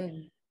Calorie diet.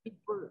 and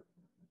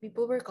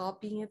people were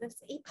copying it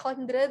as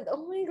 800.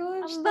 Oh my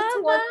gosh, Ang that's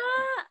baba.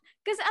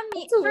 Kasi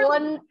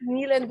one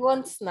meal and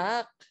one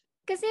snack.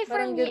 Kasi for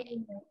Parang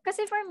me,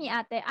 ganun.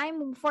 ate,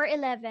 I'm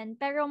 4'11",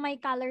 pero my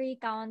calorie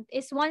count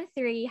is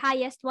 1.3,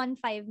 highest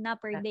 1.5 na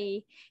per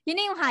day. Yun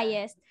na yung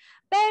highest.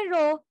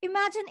 Pero,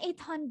 imagine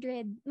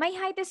 800. My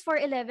height is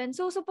 4'11".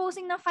 So,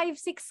 supposing na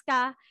 5'6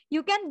 ka,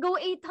 you can go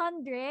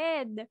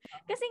 800.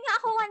 Kasi nga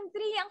ako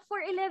 1.3, ang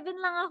 4'11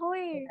 lang ako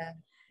eh. Yeah.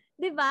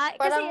 Diba?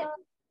 Parang,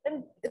 Kasi, and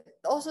it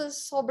also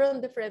sobrang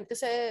different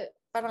kasi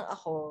parang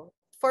ako,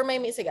 for my,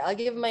 sige, I'll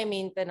give my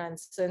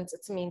maintenance since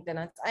it's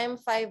maintenance. I'm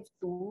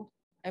 5'2".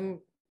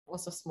 I'm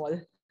also small.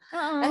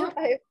 I'm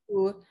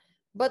 5'2",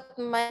 but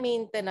my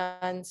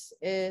maintenance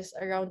is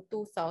around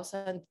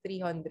 2,300.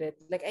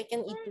 Like, I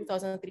can eat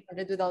 2,300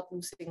 without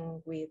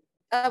losing weight.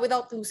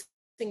 Without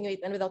losing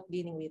weight and without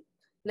gaining weight.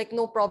 Like,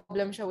 no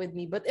problem siya with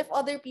me. But if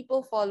other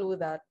people follow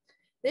that,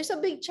 there's a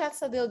big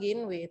chance that they'll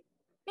gain weight.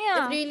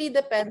 yeah. It really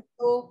depends.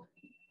 So,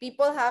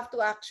 people will have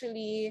to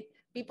actually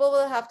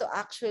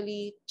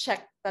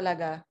check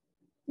talaga.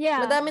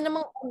 Yeah. Madami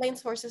namang online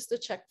sources to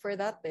check for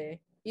that eh.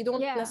 You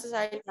don't Yeah.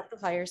 necessarily have to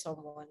hire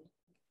someone.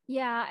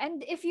 Yeah,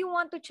 and if you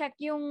want to check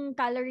yung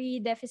calorie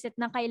deficit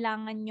na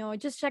kailangan nyo,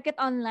 just check it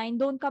online.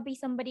 Don't copy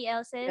somebody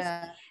else's.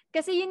 Yeah.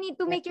 Kasi you need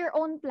to make your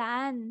own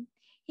plan.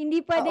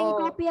 Hindi pwedeng Oo.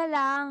 kopya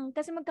lang.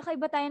 Kasi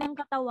magkakaiba tayo ng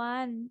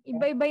katawan.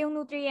 Iba-iba yung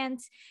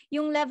nutrients,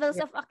 yung levels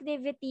of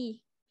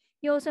activity.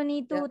 You also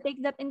need to take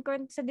that in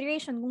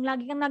consideration. Kung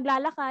lagi kang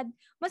naglalakad,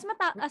 mas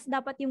mataas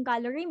dapat yung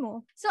calorie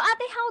mo. So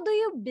ate, how do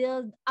you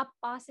build a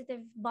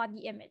positive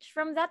body image?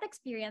 From that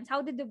experience,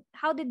 how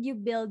did you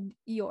build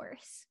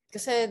yours?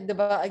 Kasi, di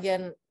ba,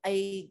 again,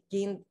 I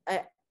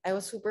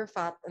was super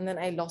fat and then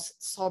I lost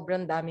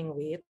sobrang daming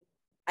weight.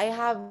 I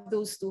have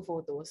those 2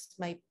 photos.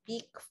 My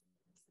peak,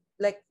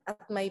 like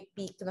at my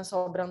peak na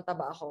sobrang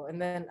taba ako and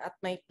then at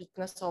my peak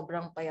na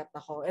sobrang payat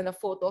ako and a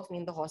photo of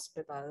me in the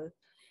hospital.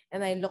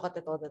 And I look at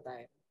it all the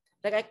time.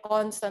 Like, I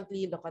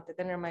constantly look at it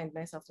and remind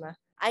myself na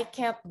I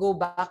can't go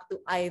back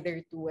to either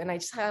two and I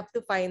just have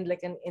to find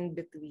like an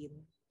in-between.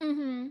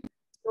 Mm-hmm.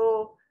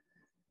 So,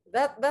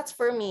 that's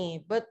for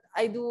me. But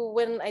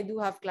when I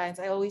do have clients,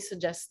 I always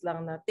suggest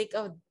lang na take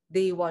a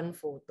day one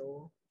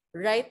photo.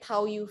 Write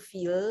how you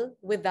feel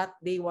with that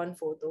day one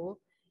photo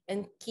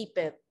and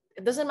keep it.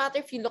 It doesn't matter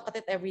if you look at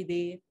it every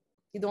day.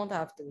 You don't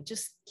have to.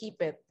 Just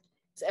keep it.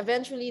 So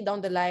eventually,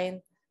 down the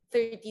line,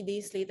 30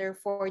 days later,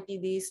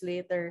 40 days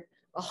later,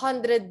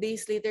 100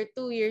 days later,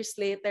 2 years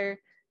later,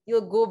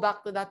 you'll go back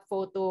to that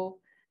photo,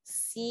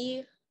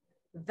 see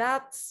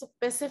that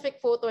specific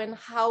photo and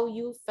how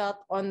you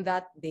felt on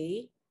that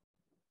day,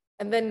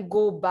 and then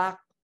go back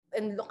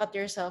and look at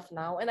yourself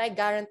now. And I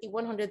guarantee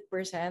 100%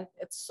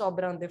 it's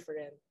sobrang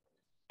different.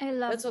 I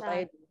love That's what that.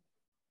 I do.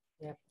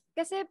 Yeah.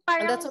 Kasi And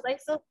that's parang what I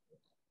still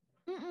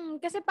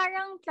Kasi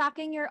parang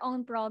tracking your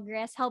own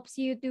progress helps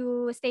you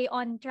to stay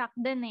on track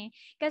din eh.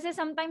 Kasi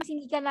sometimes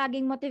hindi ka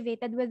laging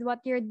motivated with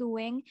what you're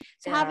doing.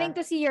 So having Yeah.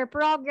 to see your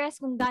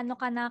progress, kung gaano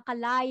ka na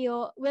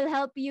kalayo, will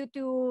help you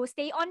to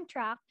stay on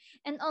track.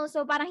 And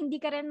also, parang hindi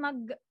ka rin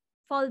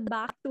fall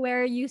back to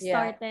where you Yeah.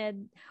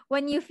 started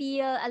when you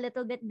feel a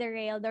little bit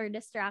derailed or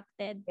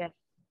distracted. Yeah.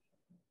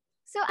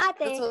 So That's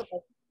ate,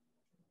 what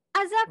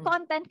as a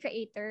content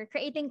creator,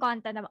 creating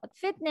content about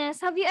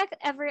fitness, have you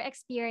ever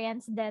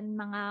experienced then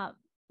mga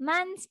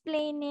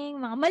mansplaining,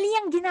 mga mali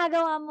ang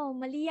ginagawa mo,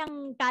 mali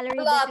ang a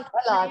calorie lot, deficit a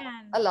na lot,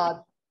 yan? a lot.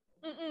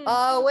 Mm-mm.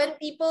 When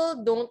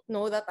people don't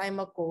know that I'm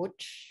a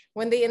coach,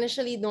 when they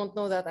initially don't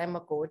know that I'm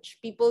a coach,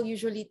 people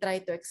usually try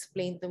to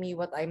explain to me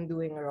what I'm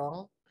doing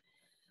wrong.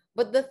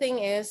 But the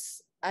thing is,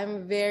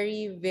 I'm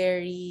very,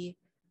 very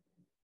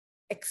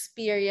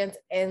experienced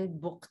and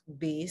book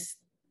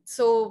based.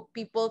 So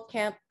people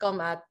can't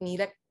come at me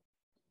like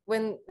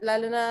when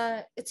lalo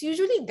na it's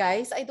usually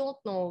guys, I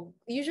don't know.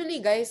 Usually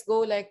guys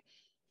go like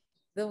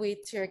the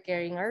weights you're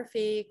carrying are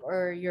fake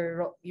or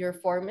your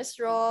form is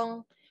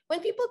wrong.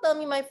 When people tell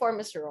me my form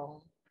is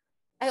wrong,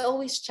 I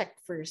always check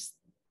first.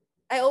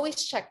 I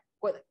always check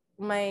what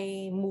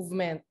my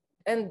movement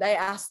and I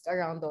ask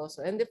around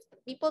also. And if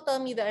people tell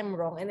me that I'm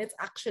wrong and it's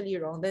actually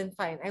wrong, then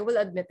fine, I will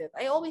admit it.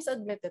 I always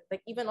admit it.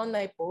 Like even on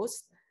my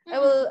post,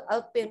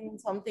 I'll pin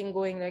something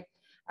going like,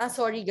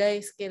 sorry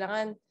guys,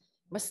 kailangan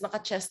mas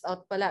naka-chest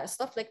out pala,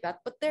 stuff like that.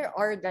 But there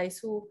are guys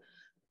who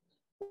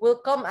will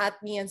come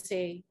at me and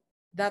say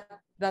that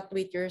that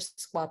weight you're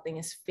squatting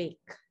is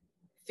fake.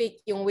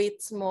 Fake yung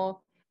weights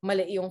mo,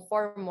 mali yung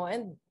form mo,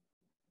 and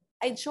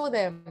I'd show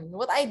them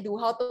what I do,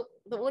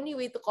 the only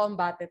way to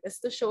combat it is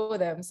to show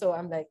them. So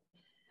I'm like,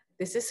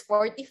 this is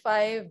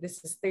 45,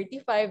 this is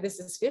 35, this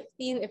is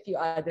 15. If you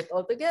add it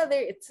all together,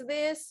 it's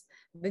this.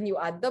 Then you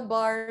add the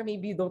bar.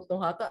 Maybe you don't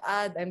know how to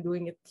add. I'm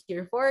doing it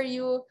here for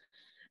you.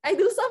 I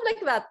do stuff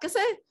like that because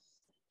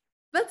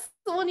that's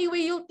the only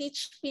way you'll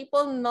teach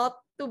people not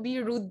to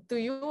be rude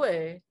to you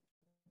eh.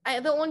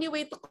 The only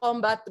way to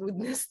combat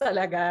rudeness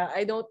talaga,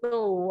 I don't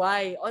know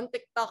why. On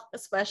TikTok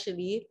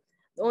especially,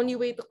 the only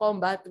way to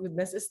combat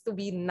rudeness is to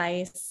be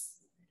nice,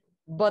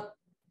 but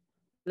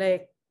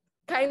like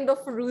kind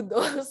of rude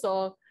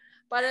also.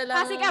 Para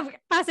lang,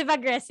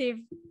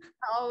 Passive-aggressive.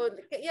 oh,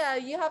 yeah,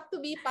 you have to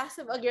be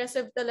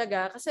passive-aggressive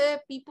talaga kasi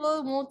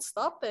people won't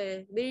stop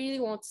eh. They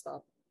really won't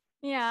stop.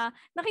 Yeah.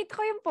 Nakita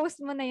ko yung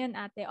post mo na yun,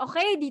 ate.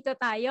 Okay, dito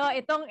tayo.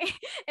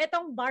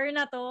 Itong bar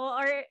na to,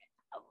 or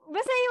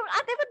basta yung,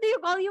 ate, what do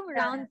you call yung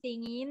round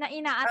thingy na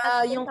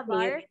ina-attach mo Yung sa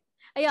bar? plate.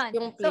 Ayun.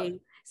 Yung So,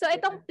 plate. so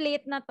itong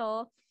plate na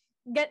to,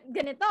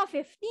 ganito,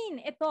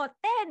 15. Ito,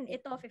 10.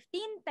 Ito,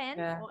 15, 10.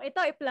 Yeah. O,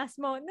 ito, i-plus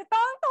mo.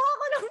 Natawang-tawa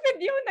ko ng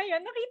video na yun.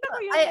 Nakita ko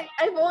yun eh.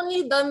 I've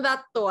only done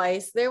that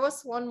twice. There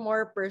was one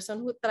more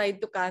person who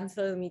tried to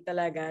cancel me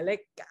talaga.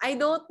 Like, I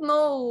don't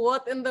know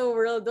what in the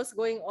world was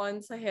going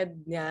on sa head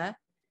niya.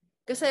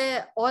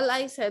 Kasi all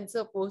I said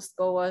sa post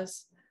ko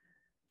was,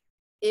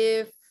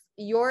 if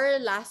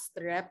your last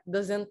rep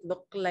doesn't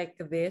look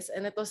like this,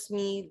 and it was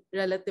me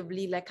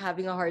relatively like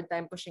having a hard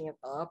time pushing it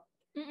up,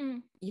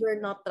 you're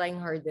not trying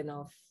hard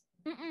enough.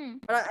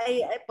 Parang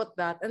I put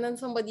that. And then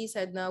somebody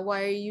said na,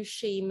 why are you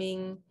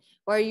shaming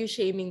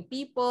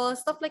people?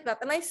 Stuff like that.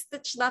 And I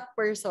stitched that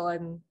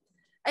person.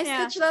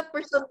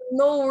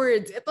 No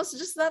words. It was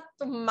just that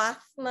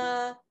math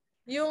na,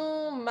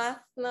 yung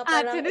math na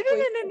parang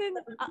equation.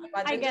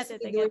 I And get just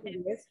it. me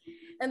doing this.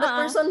 And the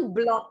person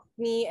blocked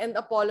me and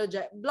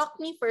apologized. Blocked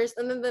me first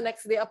and then the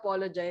next day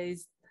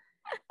apologized.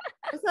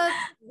 Kasi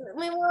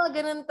may mga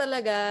ganun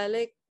talaga.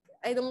 Like,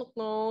 I don't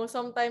know.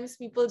 Sometimes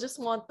people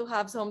just want to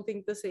have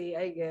something to say,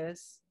 I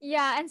guess.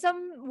 Yeah, and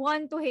some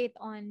want to hate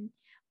on.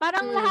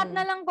 Parang lahat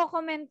na lang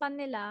kokomentan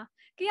nila.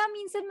 Kaya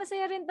minsan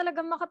masaya rin talaga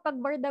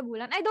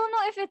makapagbardagulan. I don't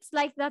know if it's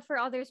like that for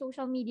other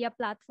social media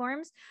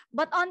platforms,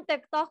 but on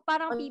TikTok,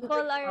 parang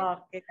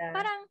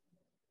parang,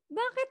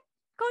 bakit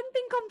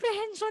konting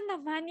comprehension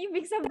naman?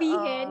 Ibig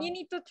sabihin, you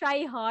need to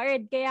try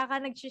hard. Kaya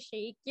ka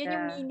nag-shake. Yun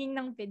yung meaning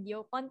ng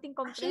video. Konting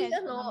Actually,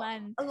 comprehension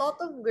naman. a lot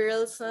of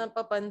girls na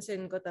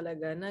papansin ko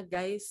talaga na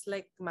guys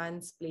like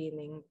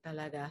mansplaining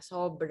talaga.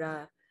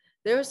 Sobra.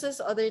 There was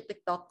this other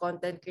TikTok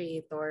content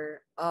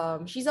creator.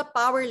 She's a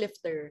power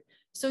lifter.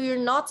 So you're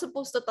not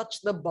supposed to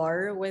touch the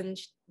bar when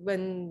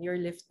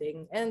you're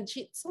lifting. And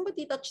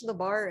somebody touched the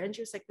bar and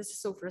she was like, this is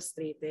so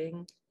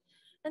frustrating.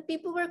 And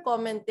people were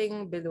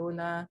commenting below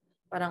na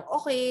parang,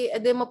 okay,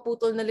 edi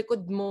maputol na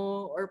likod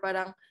mo. Or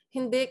parang,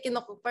 hindi,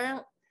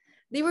 parang,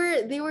 they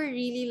were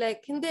really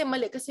like, hindi,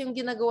 mali kasi yung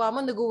ginagawa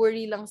mo,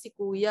 nag-worry lang si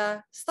kuya.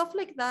 Stuff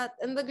like that.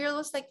 And the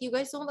girl was like, you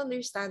guys don't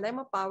understand. I'm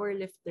a power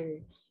lifter.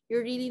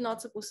 You're really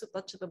not supposed to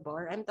touch the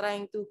bar. I'm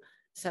trying to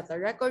set a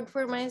record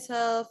for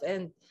myself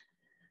and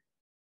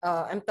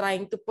I'm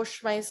trying to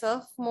push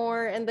myself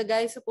more. And the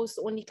guy is supposed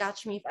to only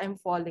catch me if I'm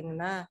falling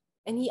na.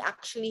 And he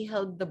actually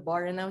held the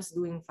bar and I was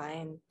doing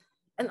fine.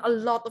 And a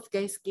lot of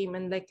guys came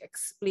and like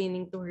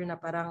explaining to her na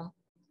parang,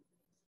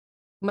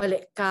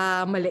 mali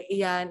ka, mali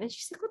yan. And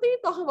she's like, what are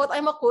you talking about?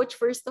 I'm a coach,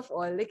 first of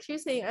all. Like,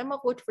 she's saying, I'm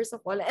a coach, first of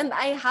all. And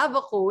I have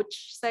a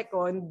coach,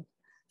 second.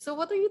 So,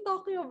 what are you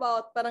talking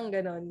about? Parang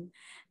ganon.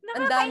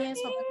 Ang dami yung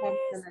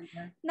Nakakainis. talaga.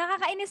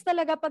 Nakakainis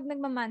talaga pag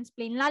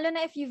nagmamansplain. Lalo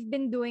na if you've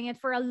been doing it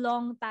for a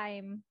long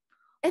time.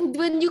 And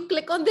when you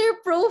click on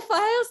their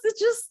profiles, it's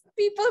just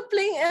people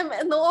playing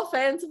ML. No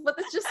offense, but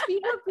it's just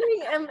people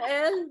playing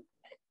ML.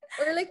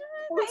 Or like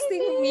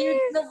posting weird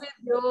na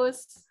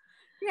videos.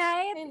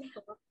 Right?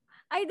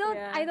 I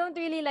don't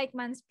really like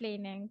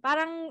mansplaining.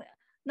 Parang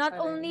not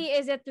only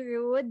is it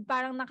rude,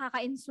 parang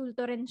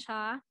nakaka-insulto rin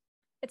siya.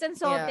 It's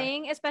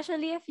insulting,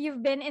 especially if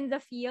you've been in the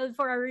field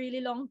for a really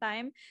long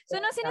time.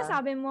 So, nung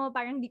sinasabi mo,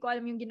 parang hindi ko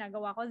alam yung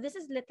ginagawa ko, this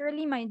is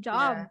literally my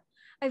job.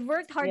 I've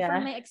worked hard for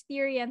my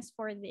experience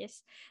for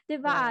this.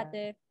 Diba,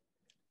 ate?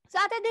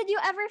 So, ate, did you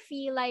ever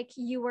feel like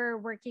you were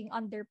working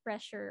under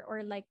pressure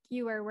or like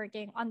you were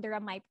working under a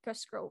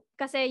microscope?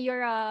 Kasi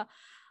you're a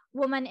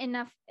woman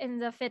in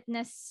the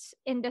fitness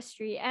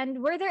industry. And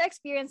were there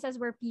experiences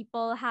where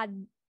people had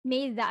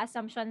made the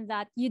assumption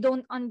that you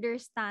don't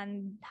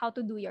understand how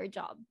to do your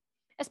job?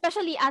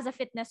 Especially as a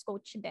fitness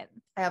coach then.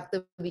 I have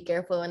to be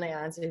careful when I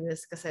answer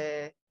this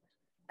kasi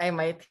I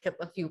might hit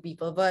a few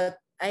people.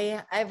 But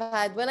I've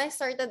had, when I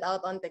started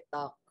out on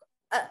TikTok,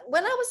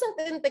 when I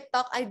wasn't in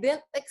TikTok, I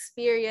didn't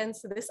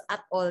experience this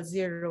at all.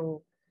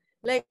 Zero.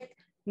 Like,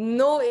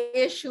 no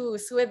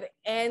issues with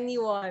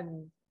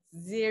anyone.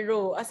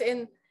 Zero. As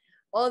in,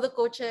 all the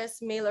coaches,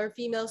 male or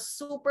female,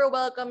 super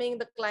welcoming.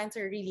 The clients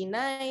are really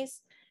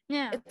nice.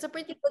 Yeah. It's a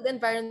pretty good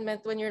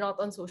environment when you're not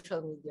on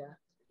social media.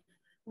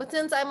 But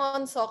since I'm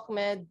on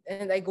SocMed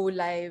and I go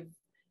live,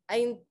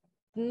 I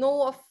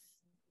know of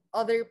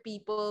other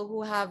people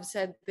who have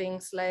said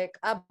things like,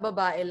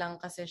 babae lang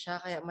kasi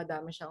siya, kaya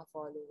madami siyang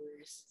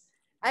followers.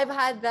 I've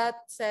had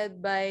that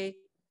said by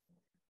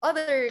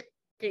other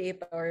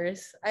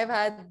creators. I've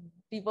had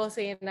people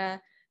say na,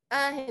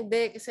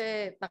 hindi,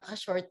 kasi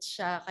naka-short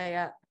siya,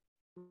 kaya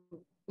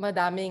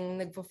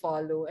madaming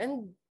nagpo-follow.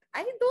 And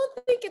I don't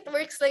think it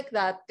works like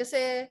that.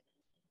 Kasi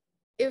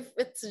if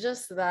it's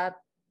just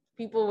that,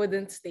 people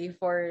wouldn't stay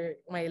for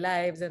my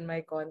lives and my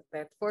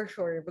content for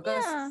sure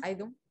because I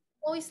don't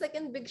always like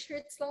in big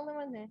shirts lang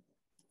naman eh.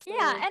 So,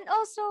 yeah, and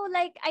also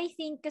like I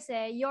think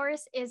kasi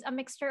yours is a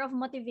mixture of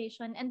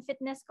motivation and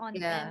fitness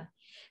content.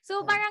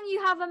 So parang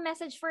you have a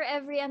message for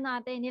every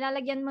natin,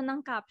 nilalagyan mo ng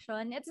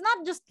caption. It's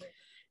not just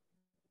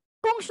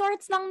kung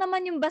shorts lang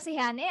naman yung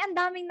basihan, ang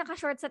daming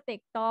naka-short sa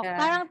TikTok.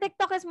 Parang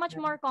TikTok is much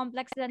more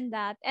complex than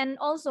that. And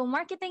also,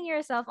 marketing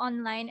yourself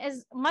online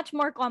is much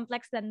more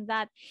complex than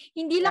that.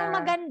 Hindi lang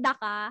maganda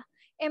ka,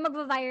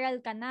 magva-viral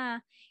ka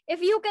na.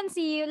 If you can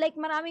see, like,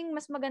 maraming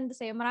mas maganda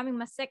sa'yo, maraming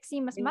mas sexy,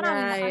 mas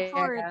maraming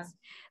naka-shorts.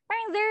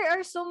 Parang there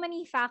are so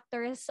many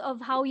factors of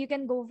how you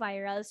can go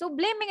viral. So,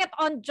 blaming it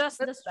on just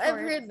the shorts.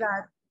 I've heard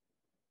that.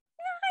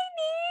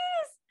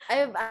 Nakainis!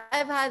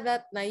 I've had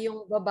that na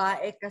yung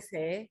babae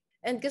kasi.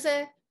 And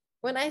kasi,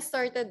 when I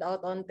started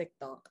out on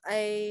TikTok,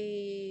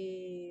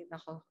 Okay.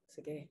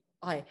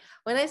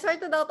 When I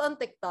started out on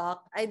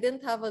TikTok, I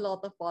didn't have a lot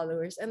of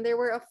followers. And there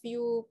were a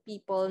few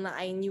people na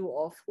I knew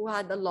of who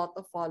had a lot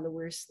of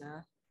followers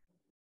na.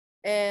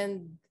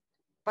 And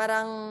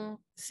parang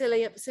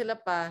sila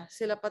pa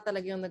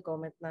talaga yung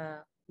nag-comment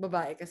na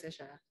babae kasi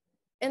siya.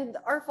 And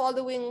our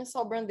following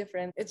sobrang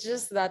different. It's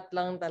just that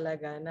lang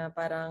talaga na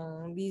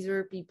parang these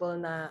were people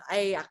na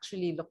I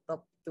actually looked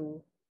up to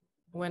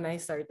when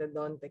I started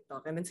on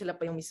TikTok. And then sila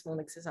pa yung mismo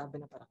nagsasabi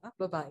na parang,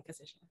 babae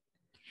kasi siya.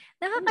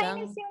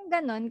 Nakakainis yung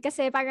ganun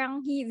kasi parang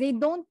they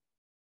don't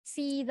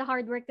see the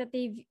hard work that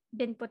they've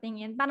been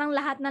putting in. Parang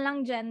lahat na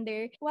lang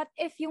gender. What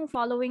if yung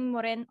following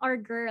mo rin are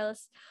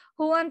girls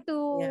who want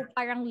to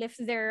parang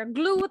lift their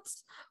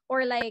glutes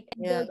or like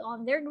build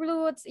on their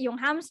glutes, yung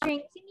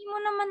hamstrings. Hindi mo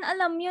naman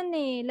alam yun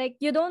eh.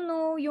 Like, you don't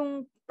know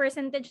yung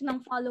percentage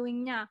ng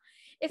following niya.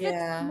 If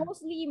it's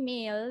mostly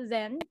male,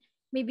 then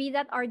maybe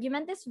that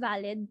argument is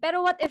valid.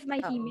 Pero what if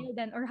may female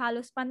then or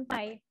halos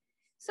pantay?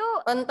 So,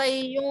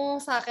 pantay yung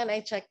sa akin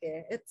I check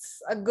eh.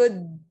 It's a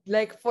good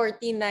like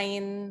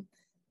 49,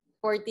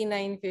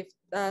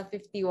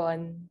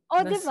 51.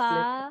 Oh,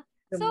 diba?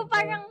 So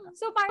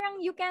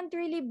parang you can't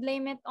really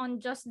blame it on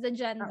just the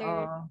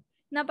gender.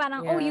 Na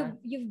parang,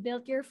 you've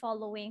built your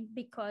following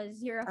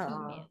because you're a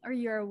female or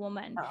you're a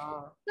woman.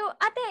 So,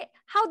 ate,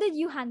 how did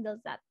you handle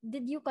that?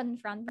 Did you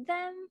confront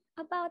them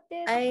about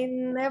it? I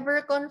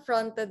never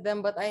confronted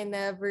them, but I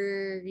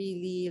never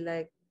really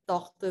like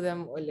talked to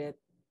them ulit.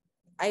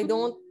 I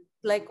don't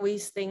like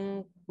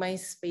wasting my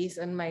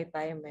space and my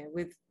time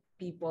with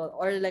people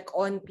or like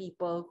on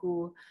people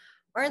who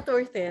aren't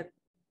worth it.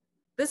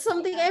 That's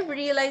something I've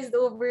realized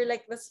over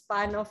like the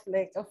span of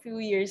like a few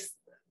years.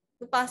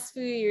 The past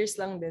few years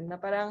lang din na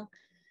parang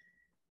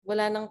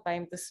wala nang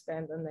time to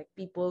spend on like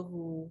people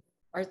who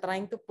are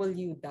trying to pull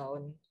you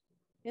down.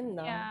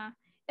 Yun lang. Yeah.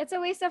 It's a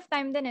waste of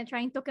time din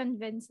trying to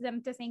convince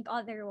them to think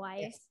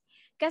otherwise.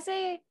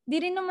 Kasi di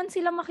rin naman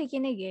sila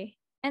makikinig eh.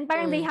 And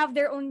parang they have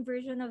their own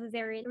version of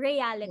their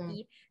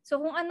reality. So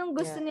kung anong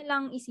gusto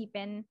nilang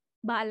isipin,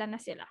 bahala na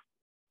sila.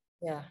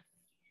 Yeah.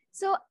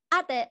 So,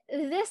 ate,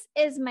 this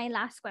is my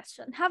last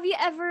question. Have you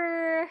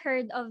ever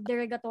heard of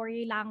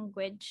derogatory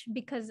language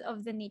because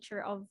of the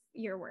nature of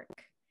your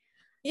work?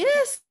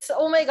 Yes.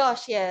 Oh my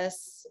gosh,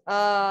 yes.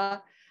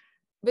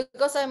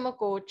 Because I'm a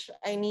coach,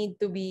 I need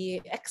to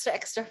be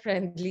extra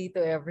friendly to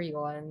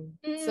everyone.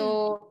 Mm.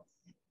 So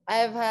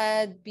I've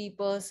had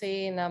people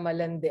say na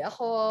malandi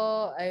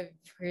ako. I've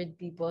heard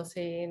people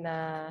say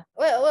na,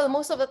 well,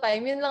 most of the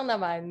time, yun lang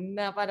naman,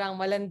 na parang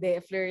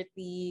malandi,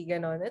 flirty,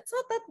 ganon. It's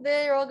not that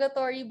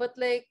derogatory, but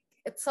like,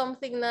 it's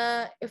something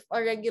na if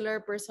a regular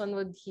person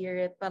would hear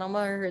it, parang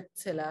ma-hurt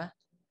sila.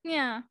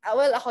 Yeah.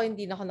 Well, ako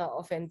hindi na ako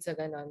na-offend sa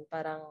ganon.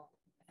 Parang,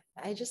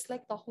 I just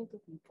like talking to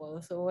people.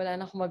 So, wala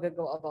na akong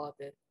magagawa about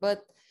it.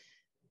 But,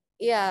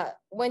 yeah,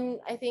 when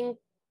I think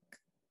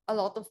a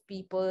lot of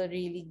people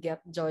really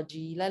get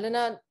judgy, lalo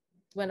na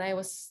when I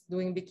was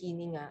doing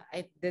bikini nga,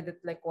 I did it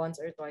like once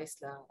or twice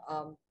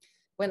lang.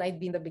 When I'd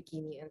be in the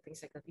bikini and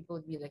things like that, people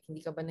would be like,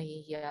 hindi ka ba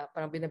nahihiya?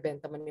 Parang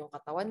binibenta mo na yung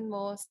katawan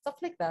mo, stuff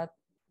like that.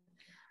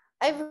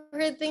 I've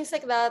heard things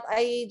like that.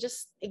 I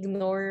just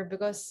ignore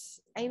because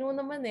I know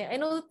naman eh. I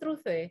know the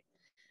truth eh.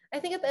 I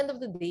think at the end of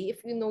the day,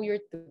 if you know your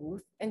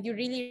truth and you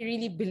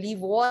really believe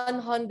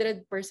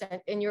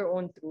 100% in your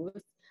own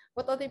truth,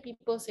 what other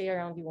people say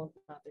around you won't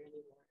matter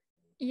anymore.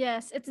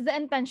 Yes, it's the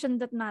intention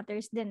that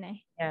matters din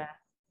eh. Yeah.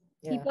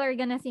 Yeah. People are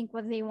gonna think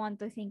what they want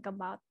to think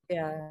about.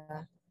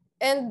 Yeah.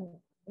 And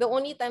the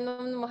only time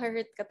na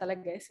ma-hurt ka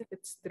talaga is if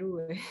it's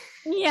true eh.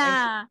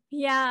 Yeah.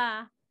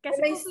 Yeah.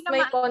 Kasi kung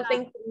May tinamaan ka,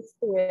 konting truth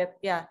to it.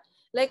 Yeah.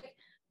 Like,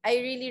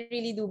 I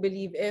really do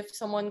believe if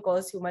someone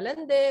calls you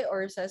malande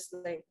or says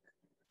like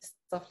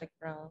stuff like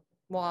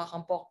mukha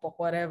kang pokpok,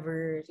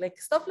 whatever. Like,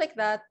 stuff like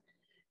that,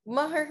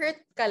 ma-hurt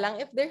ka lang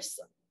if there's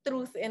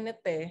truth in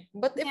it eh.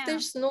 But if yeah.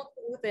 there's no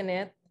truth in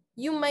it,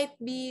 you might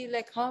be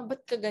like,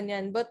 ba't ka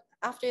ganyan? But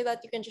after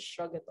that, you can just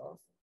shrug it off.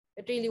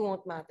 It really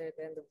won't matter at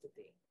the end of the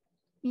day.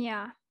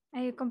 Yeah,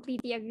 I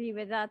completely agree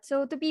with that.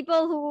 So to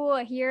people who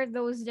hear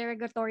those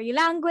derogatory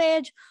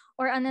language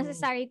or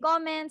unnecessary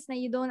comments na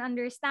you don't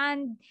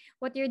understand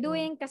what you're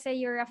doing kasi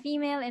you're a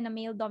female in a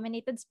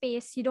male-dominated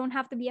space, you don't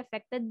have to be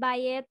affected by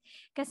it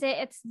kasi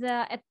it's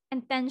the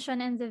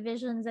intention and the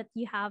visions that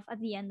you have at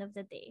the end of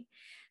the day.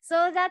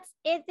 So that's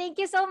it. Thank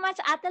you so much,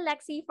 Ate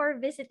Lexi, for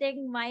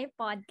visiting my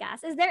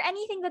podcast. Is there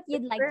anything that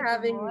you'd like For to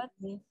having promote?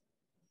 me.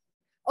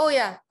 Oh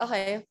yeah,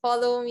 okay.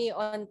 Follow me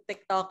on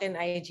TikTok and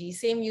IG.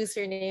 Same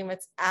username.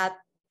 It's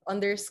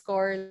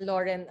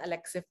 @_Lauren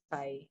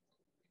Alexify.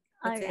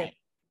 All That's it. right.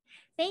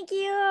 Thank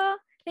you.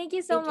 Thank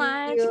you so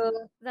Thank much.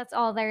 you. That's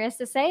all there is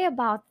to say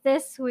about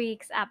this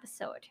week's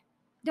episode.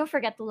 Don't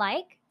forget to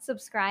like,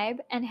 subscribe,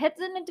 and hit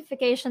the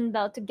notification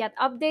bell to get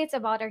updates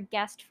about our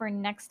guest for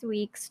next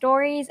week's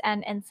stories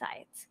and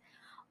insights.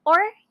 Or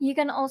you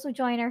can also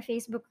join our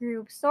Facebook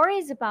group,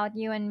 Stories About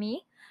You and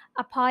Me,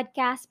 a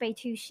podcast by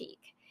Two Chic.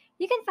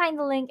 You can find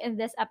the link in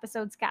this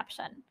episode's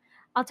caption.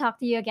 I'll talk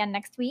to you again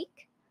next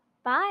week.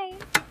 Bye!